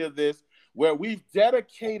guilty of this, where we've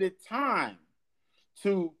dedicated time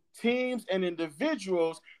to teams and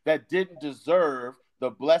individuals that didn't deserve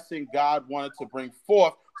the blessing God wanted to bring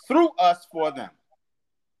forth through us for them.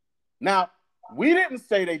 Now, we didn't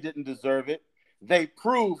say they didn't deserve it. They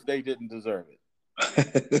proved they didn't deserve it.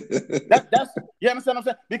 That's you understand what I'm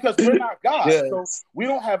saying? Because we're not God. So Yes. we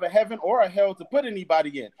don't have a heaven or a hell to put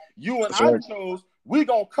anybody in. You and That's I right. chose, we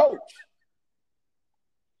gonna coach.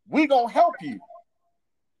 We gonna help you.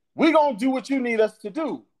 We gonna do what you need us to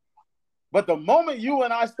do. But the moment you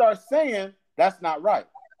and I start saying that's not right,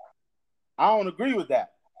 I don't agree with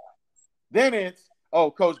that. Then it's, oh,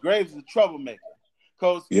 Coach Graves is a troublemaker.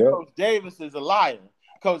 Yep. Coach Davis is a liar.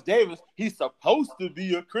 Coach Davis, he's supposed to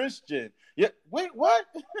be a Christian. Yeah, wait, what?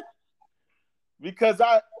 because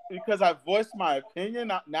I voiced my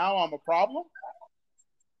opinion, now I'm a problem.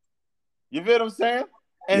 You feel what I'm saying?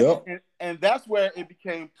 And Yep. and that's where it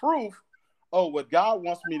became proof. Oh, what God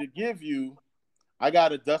wants me to give you, I got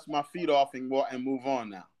to dust my feet off and move on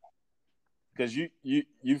now. Because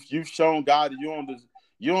you've shown God that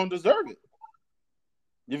you don't deserve it.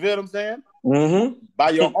 You feel what I'm saying?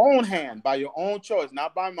 By Mm-hmm. your own hand, by your own choice,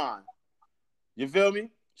 not by mine. You feel me?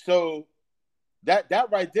 So that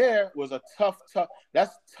right there was a tough.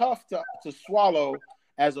 That's tough to swallow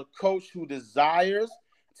as a coach who desires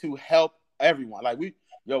to help everyone. Like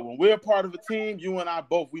when we're a part of a team, you and I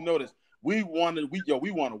both, we know this. We want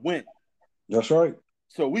to win. That's right.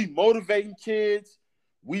 So we motivating kids.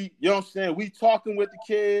 You know what I'm saying? We talking with the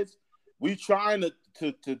kids. We trying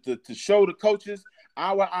to show the coaches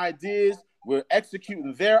our ideas. We're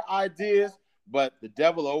executing their ideas, but the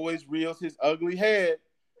devil always rears his ugly head.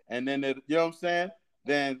 And then, you know what I'm saying?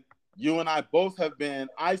 Then you and I both have been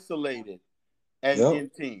isolated Yep. in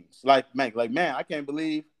teams. Like, man, I can't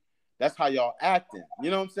believe that's how y'all acting. You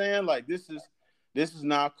know what I'm saying? Like, this is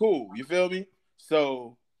not cool. You feel me?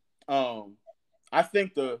 So, I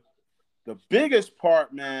think the biggest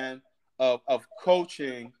part, man, of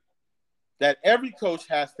coaching that every coach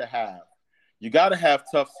has to have, you got to have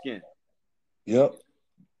tough skin. Yep.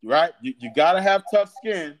 Right? You got to have tough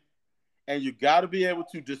skin, and you got to be able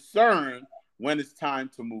to discern when it's time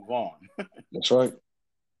to move on. That's right.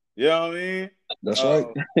 You know what I mean? That's right.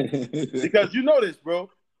 Because you know this, bro.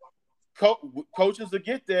 Coaches will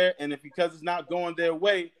get there, and if because it's not going their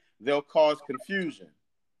way, they'll cause confusion.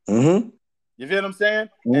 Mm-hmm. You feel what I'm saying?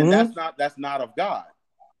 And Mm-hmm. that's not of God,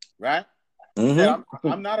 right? He said, Mm-hmm.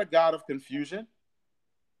 I'm not a God of confusion,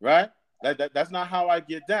 right? That's not how I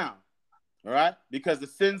get down, all right? Because the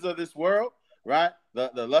sins of this world, right?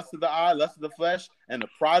 The lust of the eye, lust of the flesh, and the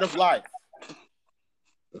pride of life.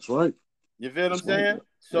 That's right. You feel what I'm That's right. saying? Yeah.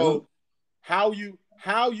 So how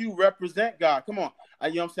you represent God? Come on,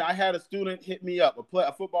 you know what I'm saying? I had a student hit me up,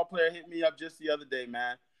 a football player hit me up just the other day,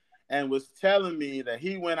 man, and was telling me that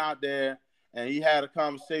he went out there and he had a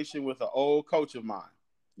conversation with an old coach of mine.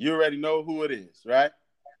 You already know who it is, right?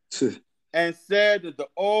 And said that the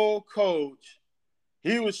old coach,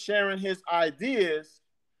 he was sharing his ideas,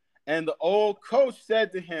 and the old coach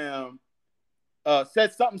said to him,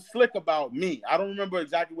 said something slick about me. I don't remember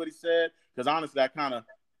exactly what he said, because honestly, I kind of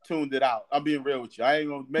tuned it out. I'm being real with you. I ain't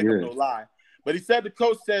going to make up no lie. But he said the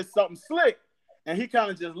coach said something slick, and he kind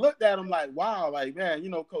of just looked at him like, wow, like, man,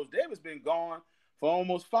 Coach Davis been gone for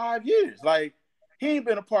almost 5 years. Like, he ain't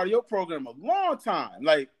been a part of your program a long time.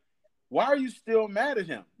 Like, why are you still mad at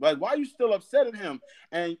him? Like, why are you still upset at him?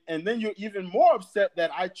 And then you're even more upset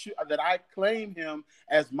that I claim him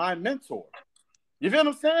as my mentor. You feel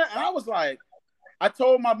what I'm saying? And I was like, I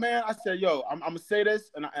told my man, I said, yo, I'm going to say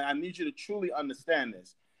this, and I need you to truly understand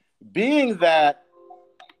this. Being that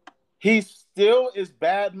he still is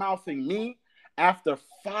bad-mouthing me after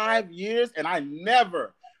 5 years, and I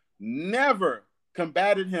never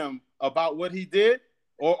combated him about what he did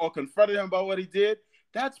or confronted him about what he did,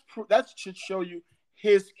 that should show you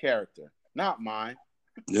his character, not mine.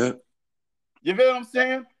 Yeah. You feel what I'm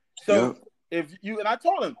saying? Yeah. So if you, and I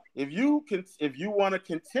told him, if you want to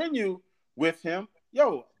continue with him,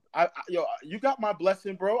 you got my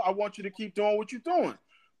blessing, bro. I want you to keep doing what you're doing.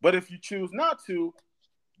 But if you choose not to,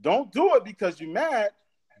 don't do it because you're mad.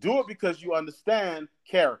 Do it because you understand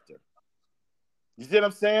character. You see what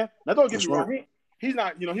I'm saying? Now, don't get me That's right. wrong. He's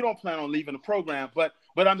not, he don't plan on leaving the program, but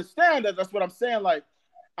understand that that's what I'm saying. Like,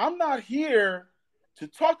 I'm not here to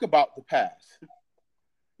talk about the past.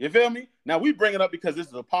 You feel me? Now we bring it up because this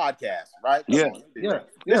is a podcast, right? Come Yeah, on, yeah,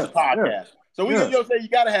 this is yeah, a yeah, podcast, so we, yes. say you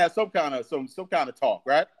got to have some kind of talk,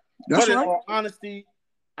 right? That's But in right. all honesty,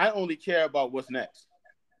 I only care about what's next.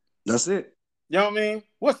 That's it. You know what I mean?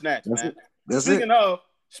 What's next, That's man? it. That's it.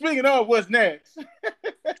 Speaking of what's next.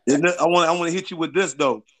 I want to hit you with this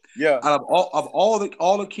though. Yeah. Out of all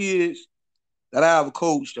the kids that I have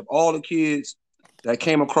coached, of all the kids that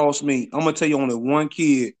came across me, I'm gonna tell you only one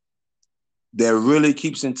kid that really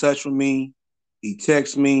keeps in touch with me. He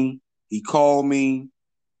texts me, he called me.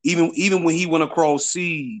 Even when he went across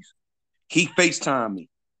seas, he FaceTimed me.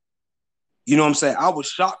 You know what I'm saying? I was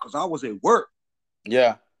shocked because I was at work.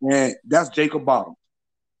 Yeah. And that's Jacob Bottom.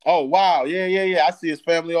 Oh wow. Yeah. I see his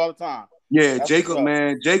family all the time. Yeah, That's Jacob,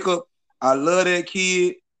 man. Jacob, I love that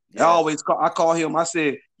kid. Yeah. I call him, I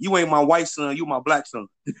said, you ain't my white son, you my black son.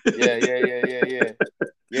 Yeah.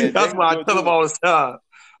 Yeah, That's Jacob's what I good tell him too. all the time.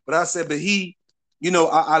 But I said, but he,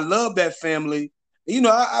 I love that family.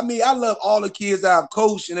 I mean, I love all the kids that I've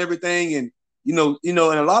coached and everything. And, and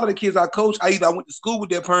a lot of the kids I coach, I went to school with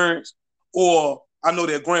their parents or I know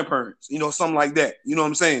their grandparents, something like that. You know what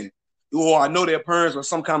I'm saying? Or I know their parents or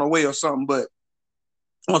some kind of way or something, but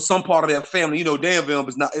on some part of their family, Danville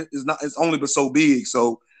it's only but so big.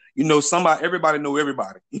 So, everybody know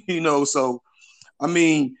everybody, so I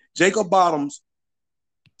mean, Jacob Bottoms,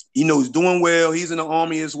 he's doing well. He's in the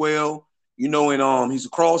Army as well, and he's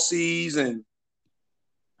across seas and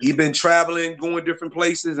he's been traveling, going different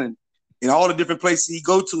places, and in all the different places he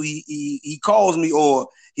go to, he calls me or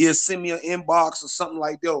he'll send me an inbox or something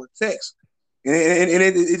like that or a text, and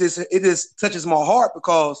it just touches my heart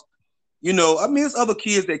because I mean, there's other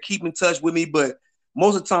kids that keep in touch with me, but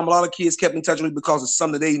most of the time, a lot of kids kept in touch with me because of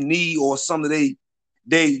something they need or something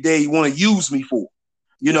they want to use me for,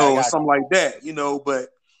 or something like that, But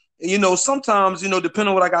sometimes, depending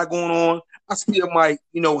on what I got going on, I still might,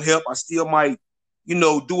 help. I still might, do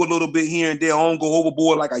a little bit here and there. I don't go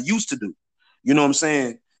overboard like I used to do. You know what I'm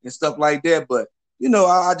saying? And stuff like that. But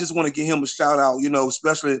I just want to give him a shout out.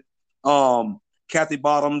 Especially Kathy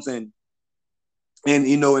Bottoms and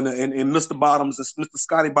Mr. Bottoms and Mr.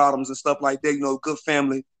 Scotty Bottoms and stuff like that, good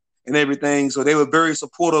family and everything. So they were very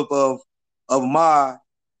supportive of my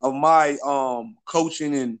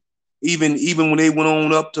coaching, and even when they went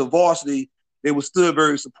on up to varsity, they were still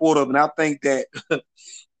very supportive. And I think that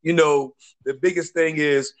the biggest thing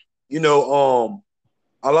is, a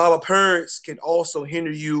lot of parents can also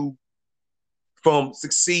hinder you from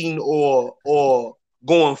succeeding or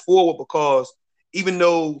going forward because even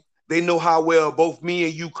though they know how well both me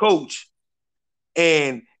and you coach,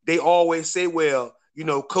 and they always say, well,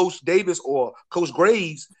 Coach Davis or Coach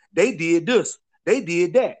Graves, they did this, they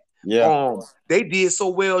did that. Yeah. They did so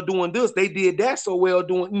well doing this, they did that so well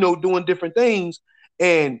doing, doing different things.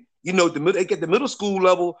 And they get the middle school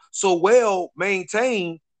level so well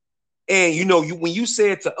maintained. And when you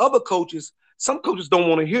say it to other coaches, some coaches don't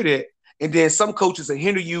want to hear that. And then some coaches will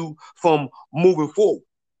hinder you from moving forward.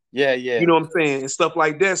 Yeah. You know what I'm saying? And stuff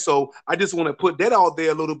like that. So I just want to put that out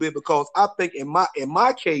there a little bit because I think in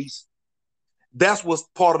my case, that's what's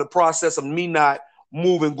part of the process of me not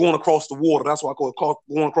going across the water. That's why I call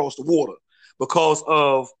it going across the water. Because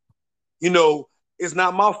of, it's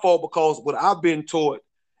not my fault because what I've been taught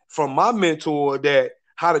from my mentor that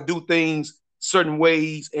how to do things certain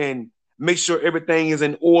ways and make sure everything is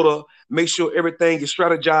in order, make sure everything is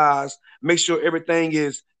strategized, make sure everything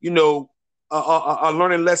is, a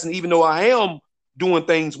learning lesson, even though I am doing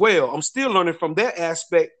things well. I'm still learning from that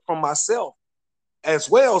aspect from myself as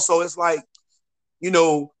well. So it's like,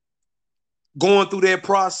 going through that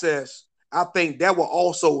process, I think that will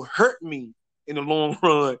also hurt me in the long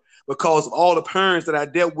run because of all the parents that I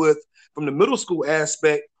dealt with from the middle school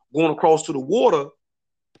aspect going across to the water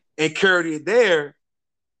and carried it there,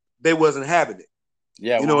 they wasn't having it,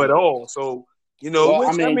 Yeah. at all. So, Well, I which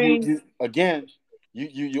I mean, mean, you again,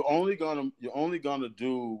 you're only gonna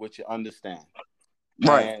do what you understand,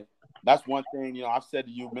 right. and that's one thing. I've said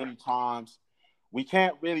to you many times, we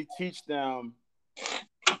can't really teach them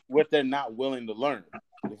what they're not willing to learn.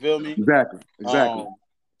 You feel me? Exactly. You know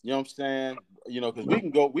what I'm saying? Because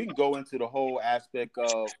we can go into the whole aspect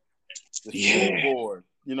of the school board.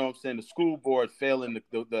 You know what I'm saying? The school board failing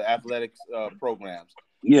the athletics programs.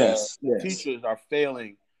 Yes, The yes, teachers are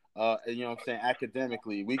failing, you know what I'm saying,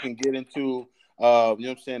 academically. We can get into, you know what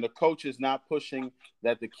I'm saying, the coaches not pushing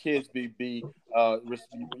that the kids have a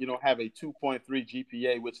 2.3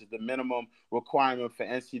 GPA, which is the minimum requirement for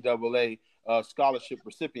NCAA scholarship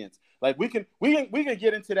recipients. Like we can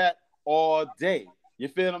get into that all day. You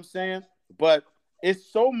feel what I'm saying? But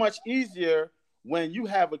it's so much easier when you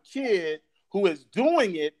have a kid who is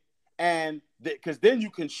doing it, and because then you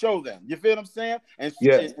can show them. You feel what I'm saying? And,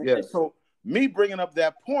 yes, and, and yes. so me bringing up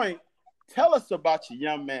that point, tell us about your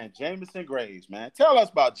young man, Jamison Graves, man. Tell us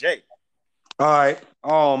about Jay. All right.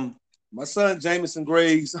 My son Jameson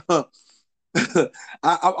Graves. I'm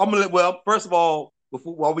gonna well, first of all,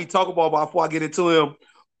 while we talk about before I get into him,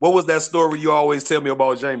 what was that story you always tell me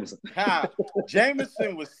about Jameson? Ha!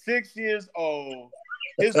 Jamison was 6 years old.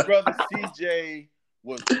 His brother CJ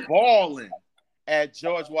was balling at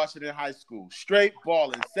George Washington High School, straight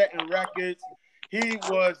balling, setting records. He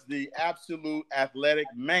was the absolute athletic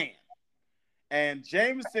man. And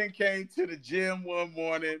Jameson came to the gym one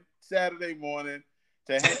morning, Saturday morning,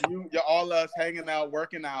 to all us hanging out,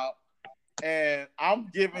 working out. And I'm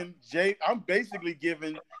basically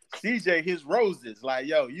giving CJ his roses. Like,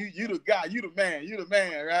 yo, you the guy, you the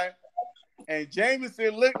man, right? And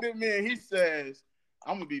Jameson looked at me and he says,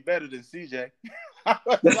 I'm gonna be better than CJ. I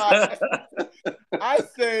was like, I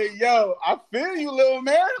say, yo, I feel you, little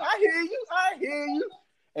man. I hear you.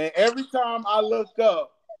 And every time I look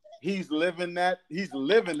up, he's living that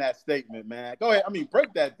statement, man. Go ahead. I mean,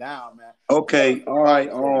 break that down, man. Tell us Okay, all right.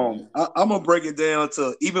 about Jay, man. I'm gonna break it down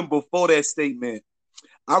to even before that statement.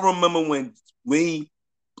 I remember when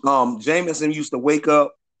Jameson used to wake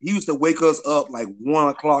up. He used to wake us up like 1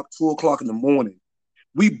 o'clock, 2 o'clock in the morning.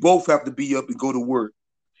 We both have to be up and go to work.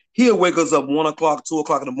 He'll wake us up 1 o'clock, 2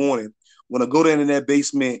 o'clock in the morning when I go down in that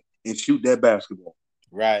basement and shoot that basketball.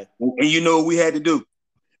 Right. And you know what we had to do?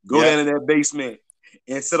 Go Yep. down in that basement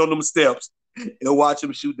and sit on them steps and watch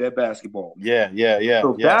him shoot that basketball. So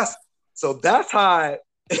Yeah. that's how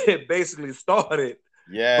it basically started.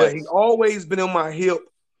 But he Yes. always been on my hip.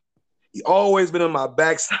 He always been on my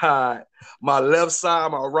backside, my left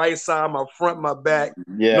side, my right side, my front, my back.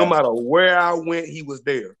 No Yeah. matter where I went, he was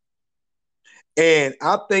there. And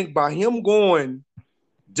I think by him going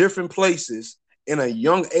different places in a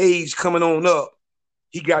young age coming on up,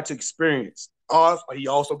 he got to experience us. He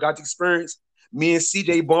also got to experience me and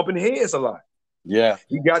CJ bumping heads a lot. Yeah.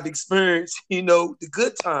 He got to experience, the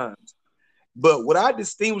good times. But what I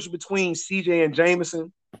distinguish between CJ and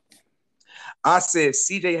Jameson, I said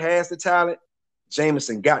CJ has the talent,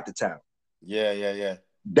 Jameson got the talent. Yeah.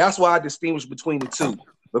 That's why I distinguish between the two.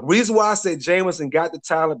 The reason why I said Jameson got the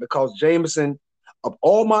talent because Jameson, of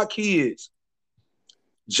all my kids,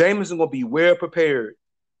 Jameson gonna be well prepared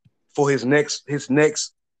for his next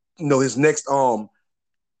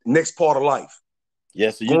part of life.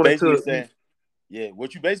 Yeah. So you Going basically into saying, yeah,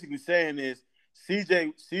 what you basically saying is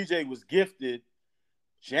CJ was gifted,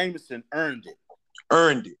 Jameson earned it.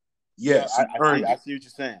 earned it. Yeah, Yes, he I see. earned I it. see what you're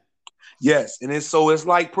saying. Yes, and it's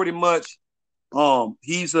like pretty much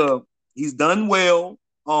he's done well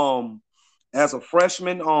as a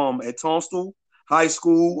freshman at Tunstall High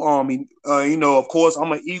School. Of course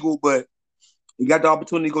I'm an Eagle, but he got the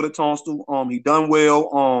opportunity to go to Tunstall. He done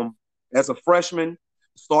well as a freshman.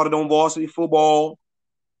 Started on varsity football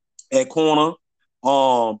at corner.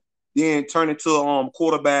 Then turned into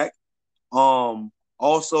quarterback.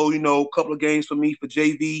 Also, a couple of games for me for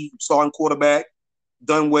JV, starting quarterback.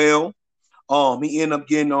 Done well. He ended up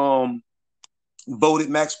getting voted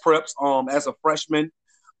max preps as a freshman.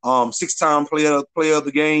 6-time player of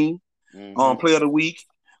the game, Mm-hmm. player of the week.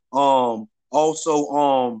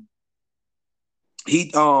 Also,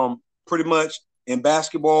 he pretty much in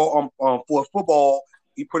basketball for football,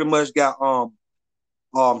 he pretty much got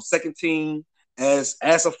second team as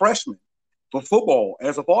a freshman for football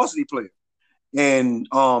as a varsity player, and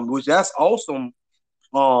which that's awesome.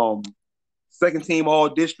 Um, Second team all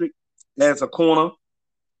district as a corner,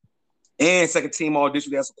 and second team all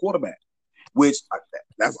district as a quarterback, which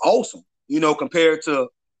that's awesome. Compared to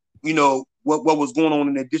what was going on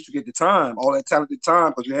in that district at the time, all that talented time,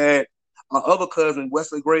 because you had our other cousin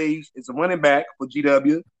Wesley Graves is a running back for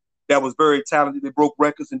GW that was very talented. They broke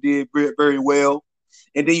records and did very, very well.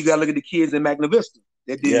 And then you got to look at the kids in Magna Vista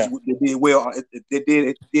Yeah. that did well.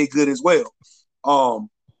 Did good as well. And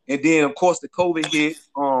then of course the COVID hit.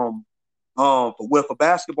 For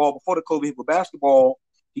basketball, before the COVID hit for basketball,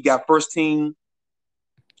 he got first team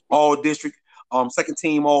all district, second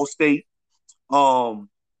team all state,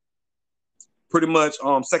 pretty much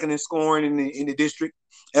second in scoring in the district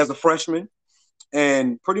as a freshman,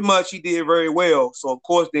 and pretty much he did very well. So of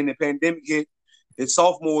course, then the pandemic hit. His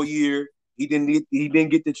sophomore year, he didn't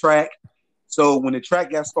get the track. So when the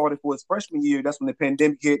track got started for his freshman year, that's when the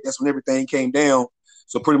pandemic hit. That's when everything came down.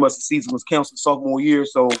 So pretty much the season was canceled sophomore year.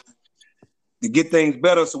 So to get things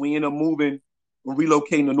better, so we ended up moving or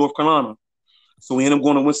relocating to North Carolina. So we ended up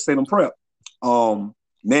going to Winston-Salem Prep. Man,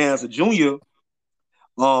 as a junior,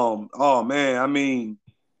 oh man, I mean,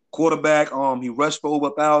 quarterback, he rushed for over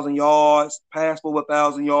 1,000 yards, passed for over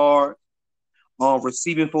 1,000 yards,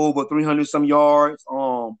 receiving for over 300 some yards,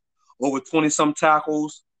 over 20 some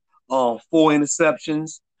tackles, 4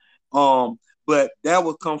 interceptions. But that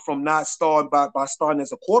would come from not starting by starting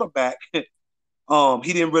as a quarterback. He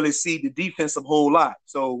didn't really see the defense a whole lot.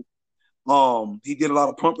 So he did a lot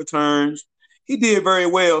of punt returns. He did very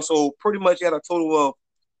well. So pretty much he had a total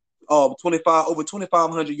of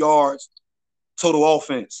 2,500 yards total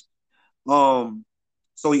offense.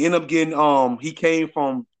 So he ended up getting he came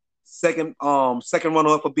from second runner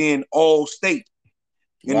up for being all state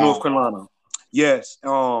in North Carolina. Yes.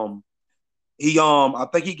 I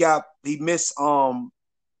think he missed 2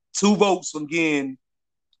 votes from getting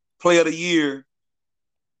player of the year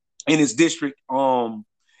in his district.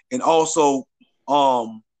 And also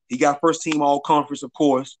he got first team all conference, of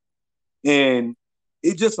course. And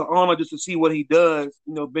it's just an honor just to see what he does,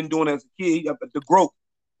 been doing as a kid, the growth,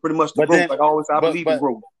 pretty much the growth. I believe in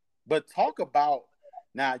growth. But talk about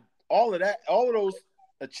now all of those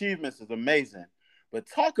achievements is amazing. But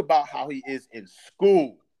talk about how he is in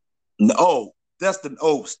school. No, that's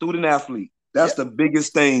student athlete. That's the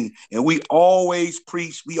biggest thing. And we always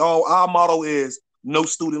preach, our motto is no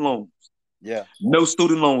student loans. Yeah. No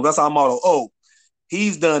student loans. That's our motto. Oh,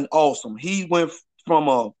 he's done awesome. He went from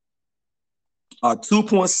a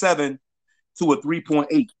 2.7 to a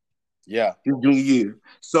 3.8. Yeah. His junior year.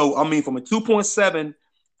 So, I mean, from a 2.7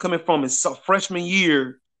 coming from his freshman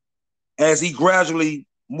year, as he gradually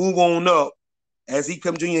move on up, as he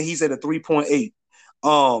come junior, he's at a 3.8.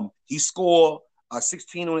 He scored a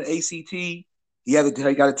 16 on the ACT. He haven't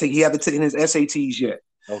taken his SATs yet.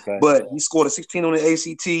 Okay. But he scored a 16 on the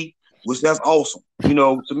ACT, which that's awesome.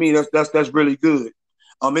 To me, that's really good.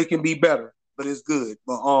 It can be better, but it's good.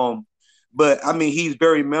 But I mean, he's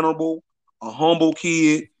very memorable, a humble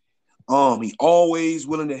kid. He always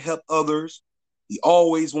willing to help others. He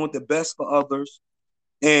always want the best for others.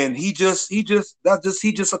 And he just a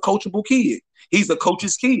coachable kid. He's a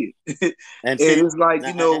coach's kid. And it's like,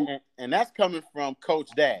 and that's coming from Coach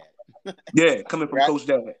Dad. Yeah, coming from Coach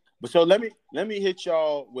Dad. But so let me hit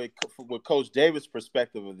y'all with Coach Davis'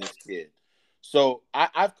 perspective of this kid. So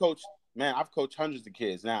I've coached hundreds of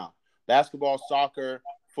kids now. Basketball, soccer,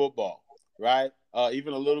 football, right?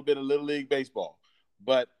 Even a little bit of Little League baseball.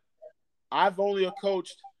 But I've only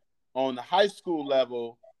coached on the high school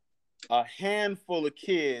level a handful of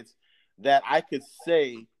kids that I could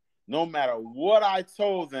say no matter what I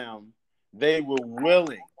told them, they were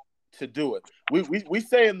willing to do it. We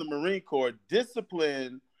say in the Marine Corps,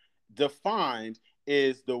 discipline defined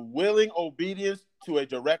is the willing obedience to a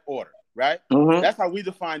direct order, right? Mm-hmm. That's how we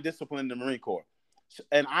define discipline in the Marine Corps.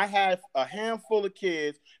 And I have a handful of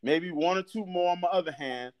kids, maybe 1 or 2 more on my other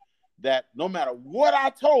hand, that no matter what I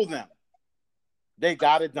told them, they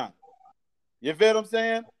got it done. You feel what I'm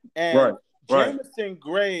saying? And Jameson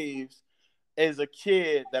Graves is a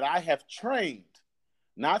kid that I have trained.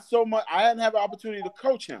 Not so much, I didn't have an opportunity to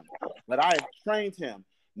coach him, but I have trained him.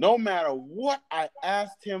 No matter what I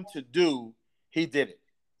asked him to do, he did it.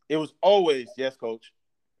 It was always, yes, coach.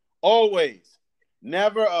 Always.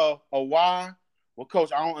 Never a why. Well,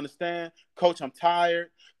 coach, I don't understand. Coach, I'm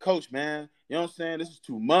tired. Coach, man, you know what I'm saying? This is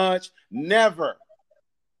too much. Never.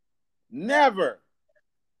 Never.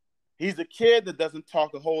 He's a kid that doesn't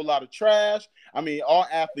talk a whole lot of trash. I mean, all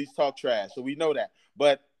athletes talk trash, so we know that.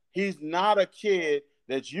 But he's not a kid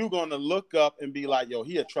that you're going to look up and be like, yo,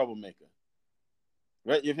 he a troublemaker.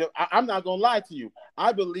 Right? I'm not going to lie to you.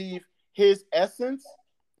 I believe his essence,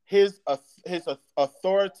 his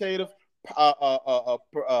authoritative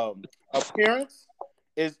appearance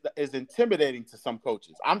is intimidating to some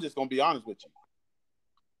coaches. I'm just going to be honest with you.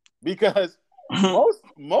 Because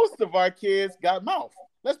most of our kids got mouth.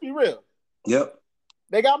 Let's be real. Yep.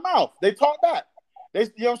 They got mouth. They talk back. You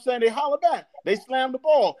know what I'm saying? They holler back. They slam the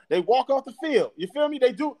ball. They walk off the field. You feel me?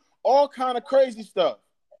 They do all kind of crazy stuff.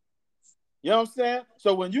 You know what I'm saying?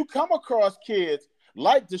 So when you come across kids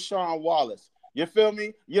like Deshaun Wallace, you feel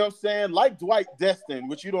me? You know what I'm saying? Like Dwight Destin,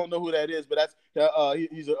 which you don't know who that is, but that's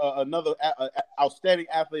he's another outstanding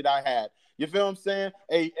athlete I had. You feel what I'm saying?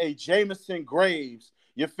 A Jameson Graves.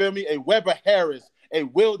 You feel me? A Weber Harris. A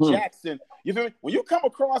Will Jackson. You feel me? When you come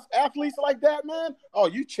across athletes like that, man, oh,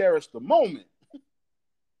 you cherish the moment.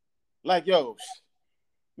 Like, yo,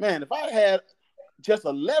 man, if I had just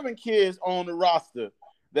 11 kids on the roster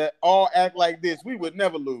that all act like this, we would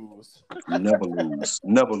never lose. Never lose.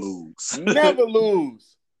 Never lose. Never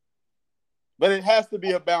lose. But it has to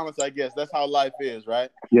be a balance, I guess. That's how life is, right?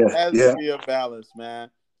 Yeah, Has to yeah. be a balance, man.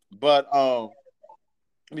 But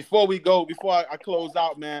before we go, before I close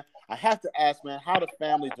out, man, I have to ask, man, how the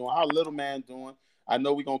family doing? How little man doing? I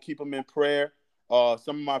know we're gonna keep him in prayer.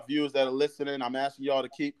 Some of my viewers that are listening, I'm asking y'all to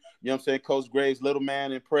keep, you know what I'm saying, Coach Graves' little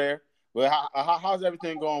man in prayer. But how's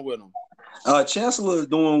everything going with him? Chancellor is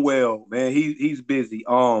doing well, man. He's busy.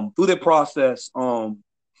 Through the process, you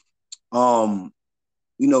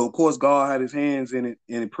know, of course, God had his hands in it,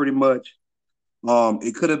 and it pretty much,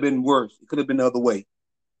 it could have been worse. It could have been the other way.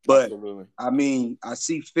 But Absolutely. I mean, I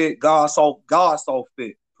see fit. God saw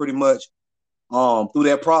fit pretty much. Through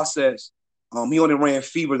that process, he only ran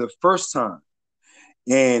fever the first time,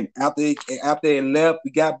 and after it left,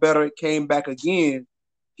 we got better. It came back again.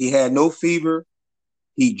 He had no fever.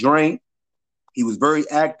 He drank. He was very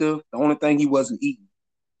active. The only thing he wasn't eating.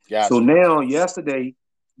 So Gotcha. now, yesterday,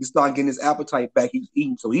 we started getting his appetite back. He's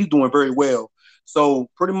eating, so he's doing very well. So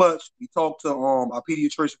pretty much, we talked to our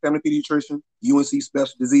pediatrician, family pediatrician, UNC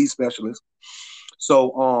special disease specialist.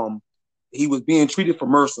 So he was being treated for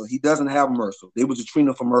MRSA. He doesn't have MRSA. They was treating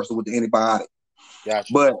him for MRSA with the antibiotic,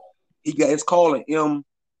 Gotcha. but it's called an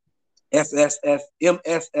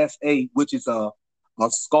MSSA, which is a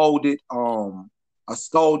scalded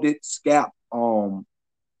scalp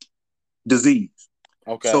disease.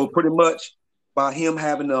 Okay. So pretty much by him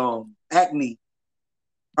having acne,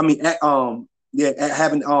 I mean having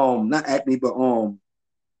not acne but what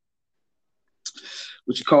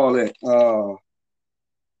you call it on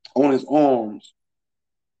his arms.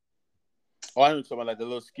 Oh, I know something like the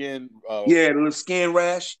little skin. Yeah, the little skin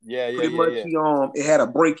rash. Yeah, yeah, Pretty yeah, much yeah. he it had a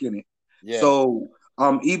break in it. Yeah. So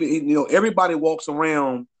even you know everybody walks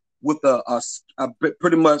around with a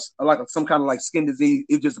pretty much like some kind of like skin disease.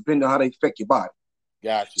 It just depends on how they affect your body.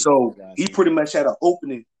 Got you. So Got he you. pretty much had an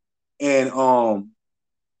opening, and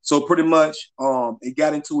so pretty much it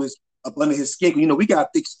got into his up under his skin. You know, we got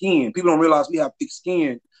thick skin. People don't realize we have thick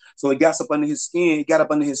skin. So it got up under his skin, it got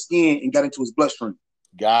up under his skin and got into his bloodstream.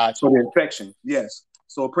 Got So you. the infection, yes.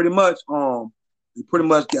 So so the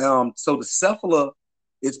cephala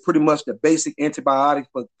is pretty much the basic antibiotic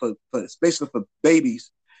for especially for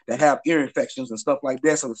babies that have ear infections and stuff like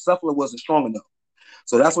that. So the cephala wasn't strong enough.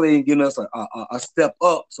 So that's why they didn't give us a step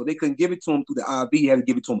up. So they couldn't give it to him through the IV. He had to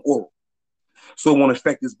give it to him oral. So it won't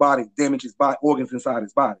affect his body, damage his body, organs inside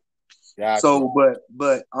his body. Got you. So,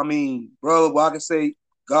 but I mean, brother, well, I can say,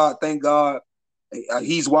 God, thank God,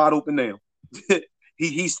 he's wide open now.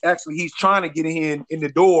 He's trying to get in the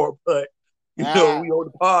door, but you know, we on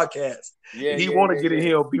the podcast. Yeah, He yeah, want to yeah, get in yeah.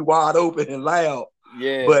 here, be wide open and loud.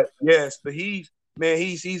 Yeah. But yes, but he's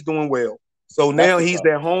doing well. So That's now what's he's up.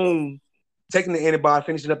 at home taking the antibiotic,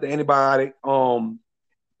 finishing up the antibiotic.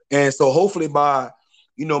 And so hopefully by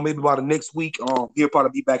maybe by the next week, he'll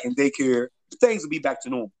probably be back in daycare. Things will be back to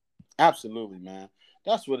normal. Absolutely, man.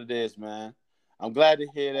 That's what it is, man. I'm glad to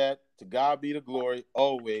hear that. To God be the glory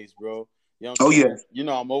always, bro. You know what I'm Oh saying? yes, You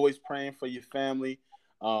know, I'm always praying for your family.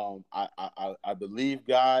 I believe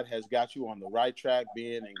God has got you on the right track,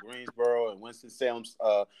 being in Greensboro and Winston-Salem's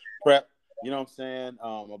prep. You know what I'm saying?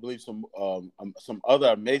 I believe some other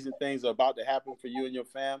amazing things are about to happen for you and your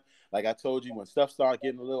fam. Like I told you, when stuff starts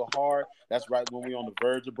getting a little hard, that's right when we're on the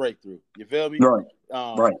verge of breakthrough. You feel me? right,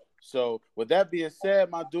 right. So with that being said,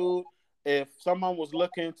 my dude, if someone was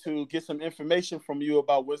looking to get some information from you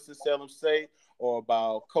about Winston-Salem State or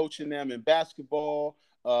about coaching them in basketball,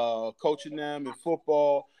 coaching them in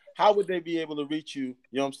football, how would they be able to reach you?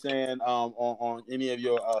 You know what I'm saying? On any of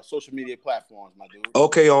your social media platforms, my dude.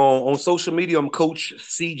 Okay, on social media, I'm Coach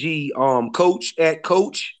CG. Coach at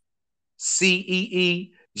Coach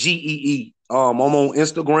CEEGEE. I'm on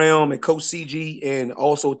Instagram at Coach CG and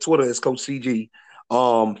also Twitter as Coach CG.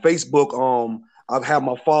 Facebook, I've had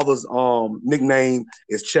my father's nickname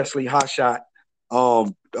is Chesley Hotshot,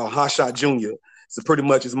 Hotshot Jr. So pretty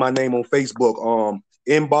much is my name on Facebook.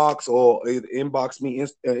 Inbox or inbox me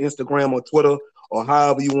Instagram or Twitter or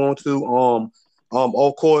however you want to.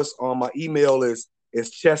 Of course, my email is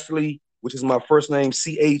Chesley, which is my first name,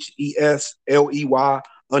 CHESLEY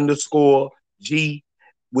underscore G,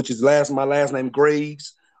 which is my last name,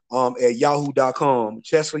 Graves, at yahoo.com.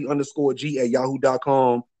 Chesley underscore G at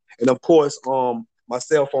yahoo.com. And of course, my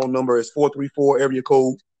cell phone number is 434 area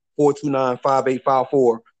code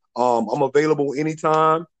 429-5854. I'm available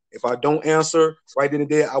anytime. If I don't answer right then and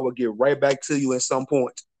there, I will get right back to you at some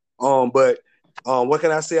point. But what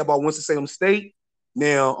can I say about Winston-Salem State?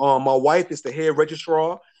 Now, my wife is the head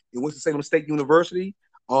registrar at Winston-Salem State University.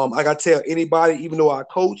 I gotta tell anybody, even though I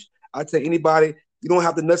coach, I tell anybody, you don't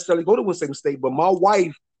have to necessarily go to Winston State, but my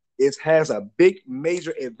wife has a big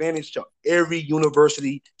major advantage to every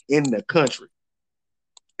university in the country.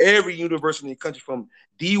 Every university in the country, from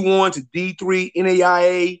D1 to D3,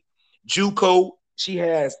 NAIA, JUCO, she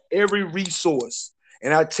has every resource.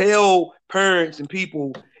 And I tell parents and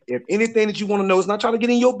people, if anything that you want to know, it's not trying to get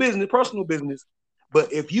in your business, personal business,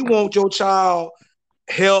 but if you want your child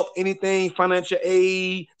help, anything, financial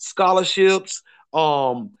aid, scholarships,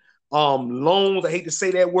 loans, I hate to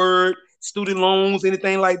say that word, student loans,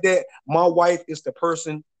 anything like that, my wife is the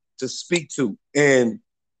person to speak to. And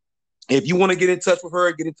if you want to get in touch with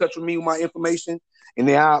her, get in touch with me with my information, and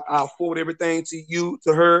then I'll forward everything to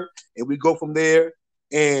her, and we go from there.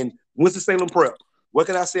 And Winston-Salem Prep, what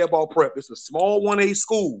can I say about Prep? It's a small 1A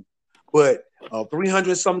school, but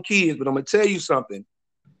 300 some kids. But I'm gonna tell you something.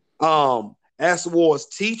 As it was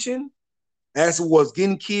teaching, as it was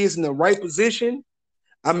getting kids in the right position,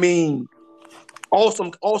 I mean,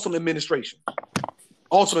 awesome administration.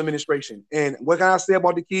 Awesome administration. And what can I say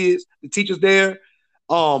about the kids, the teachers there?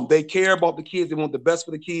 They care about the kids. They want the best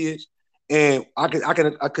for the kids. And I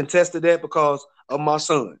can contest to that because of my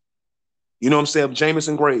son. You know what I'm saying?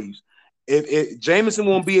 Jamison Graves. If Jamison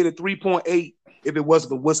won't be at a 3.8 if it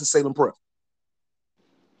wasn't for Winston-Salem Prep.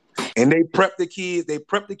 And they prep the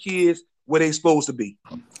kids where they're supposed to be.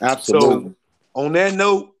 Absolutely. So on that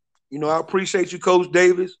note, I appreciate you, Coach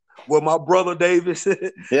Davis. Well, my brother Davis.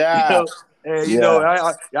 Yeah. And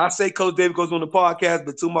I say Coach Davis goes on the podcast,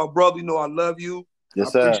 but to my brother, I love you.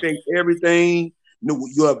 Yes, I appreciate everything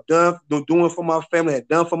you have done, doing for my family, have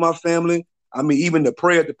done for my family. I mean, even the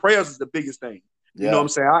prayers is the biggest thing. You know what I'm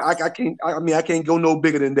saying? I can't go no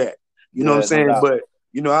bigger than that. You know what I'm saying? No, but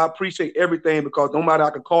I appreciate everything, because no matter,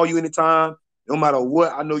 I can call you anytime, no matter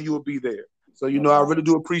what, I know you will be there. So, I really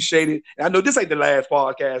do appreciate it. And I know this ain't the last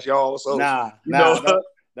podcast, y'all. So don't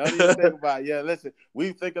even think about it. Yeah, listen,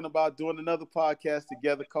 we're thinking about doing another podcast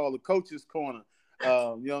together called The Coach's Corner. You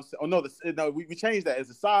know what I'm saying? Oh, no, we changed that.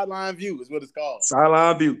 It's a sideline view, is what it's called.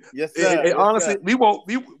 Sideline view. Yes, sir. And honestly, we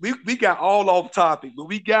got all off topic, but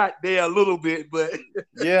we got there a little bit. But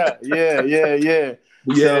yeah. Yeah,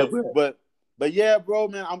 so, but yeah, bro,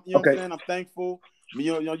 man. What I'm saying? I'm thankful. Me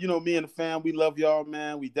and the fam, we love y'all,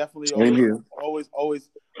 man. We definitely always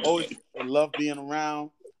love being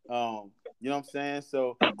around. You know what I'm saying?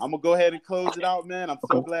 So I'm gonna go ahead and close it out, man. I'm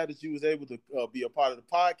so glad that you was able to be a part of the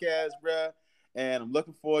podcast, bruh. And I'm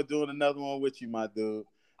looking forward to doing another one with you, my dude.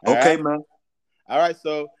 All right? Man. All right,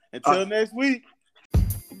 so until next week.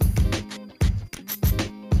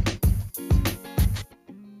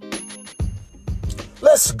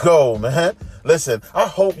 Let's go, man. Listen, I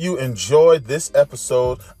hope you enjoyed this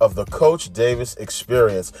episode of the Coach Davis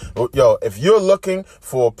Experience. Yo, if you're looking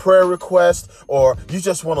for a prayer request, or you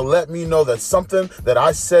just want to let me know that something that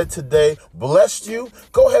I said today blessed you,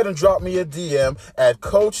 go ahead and drop me a DM at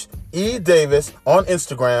Coach E. Davis on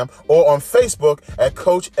Instagram, or on Facebook at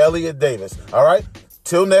Coach Elliott Davis. All right?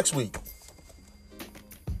 Till next week.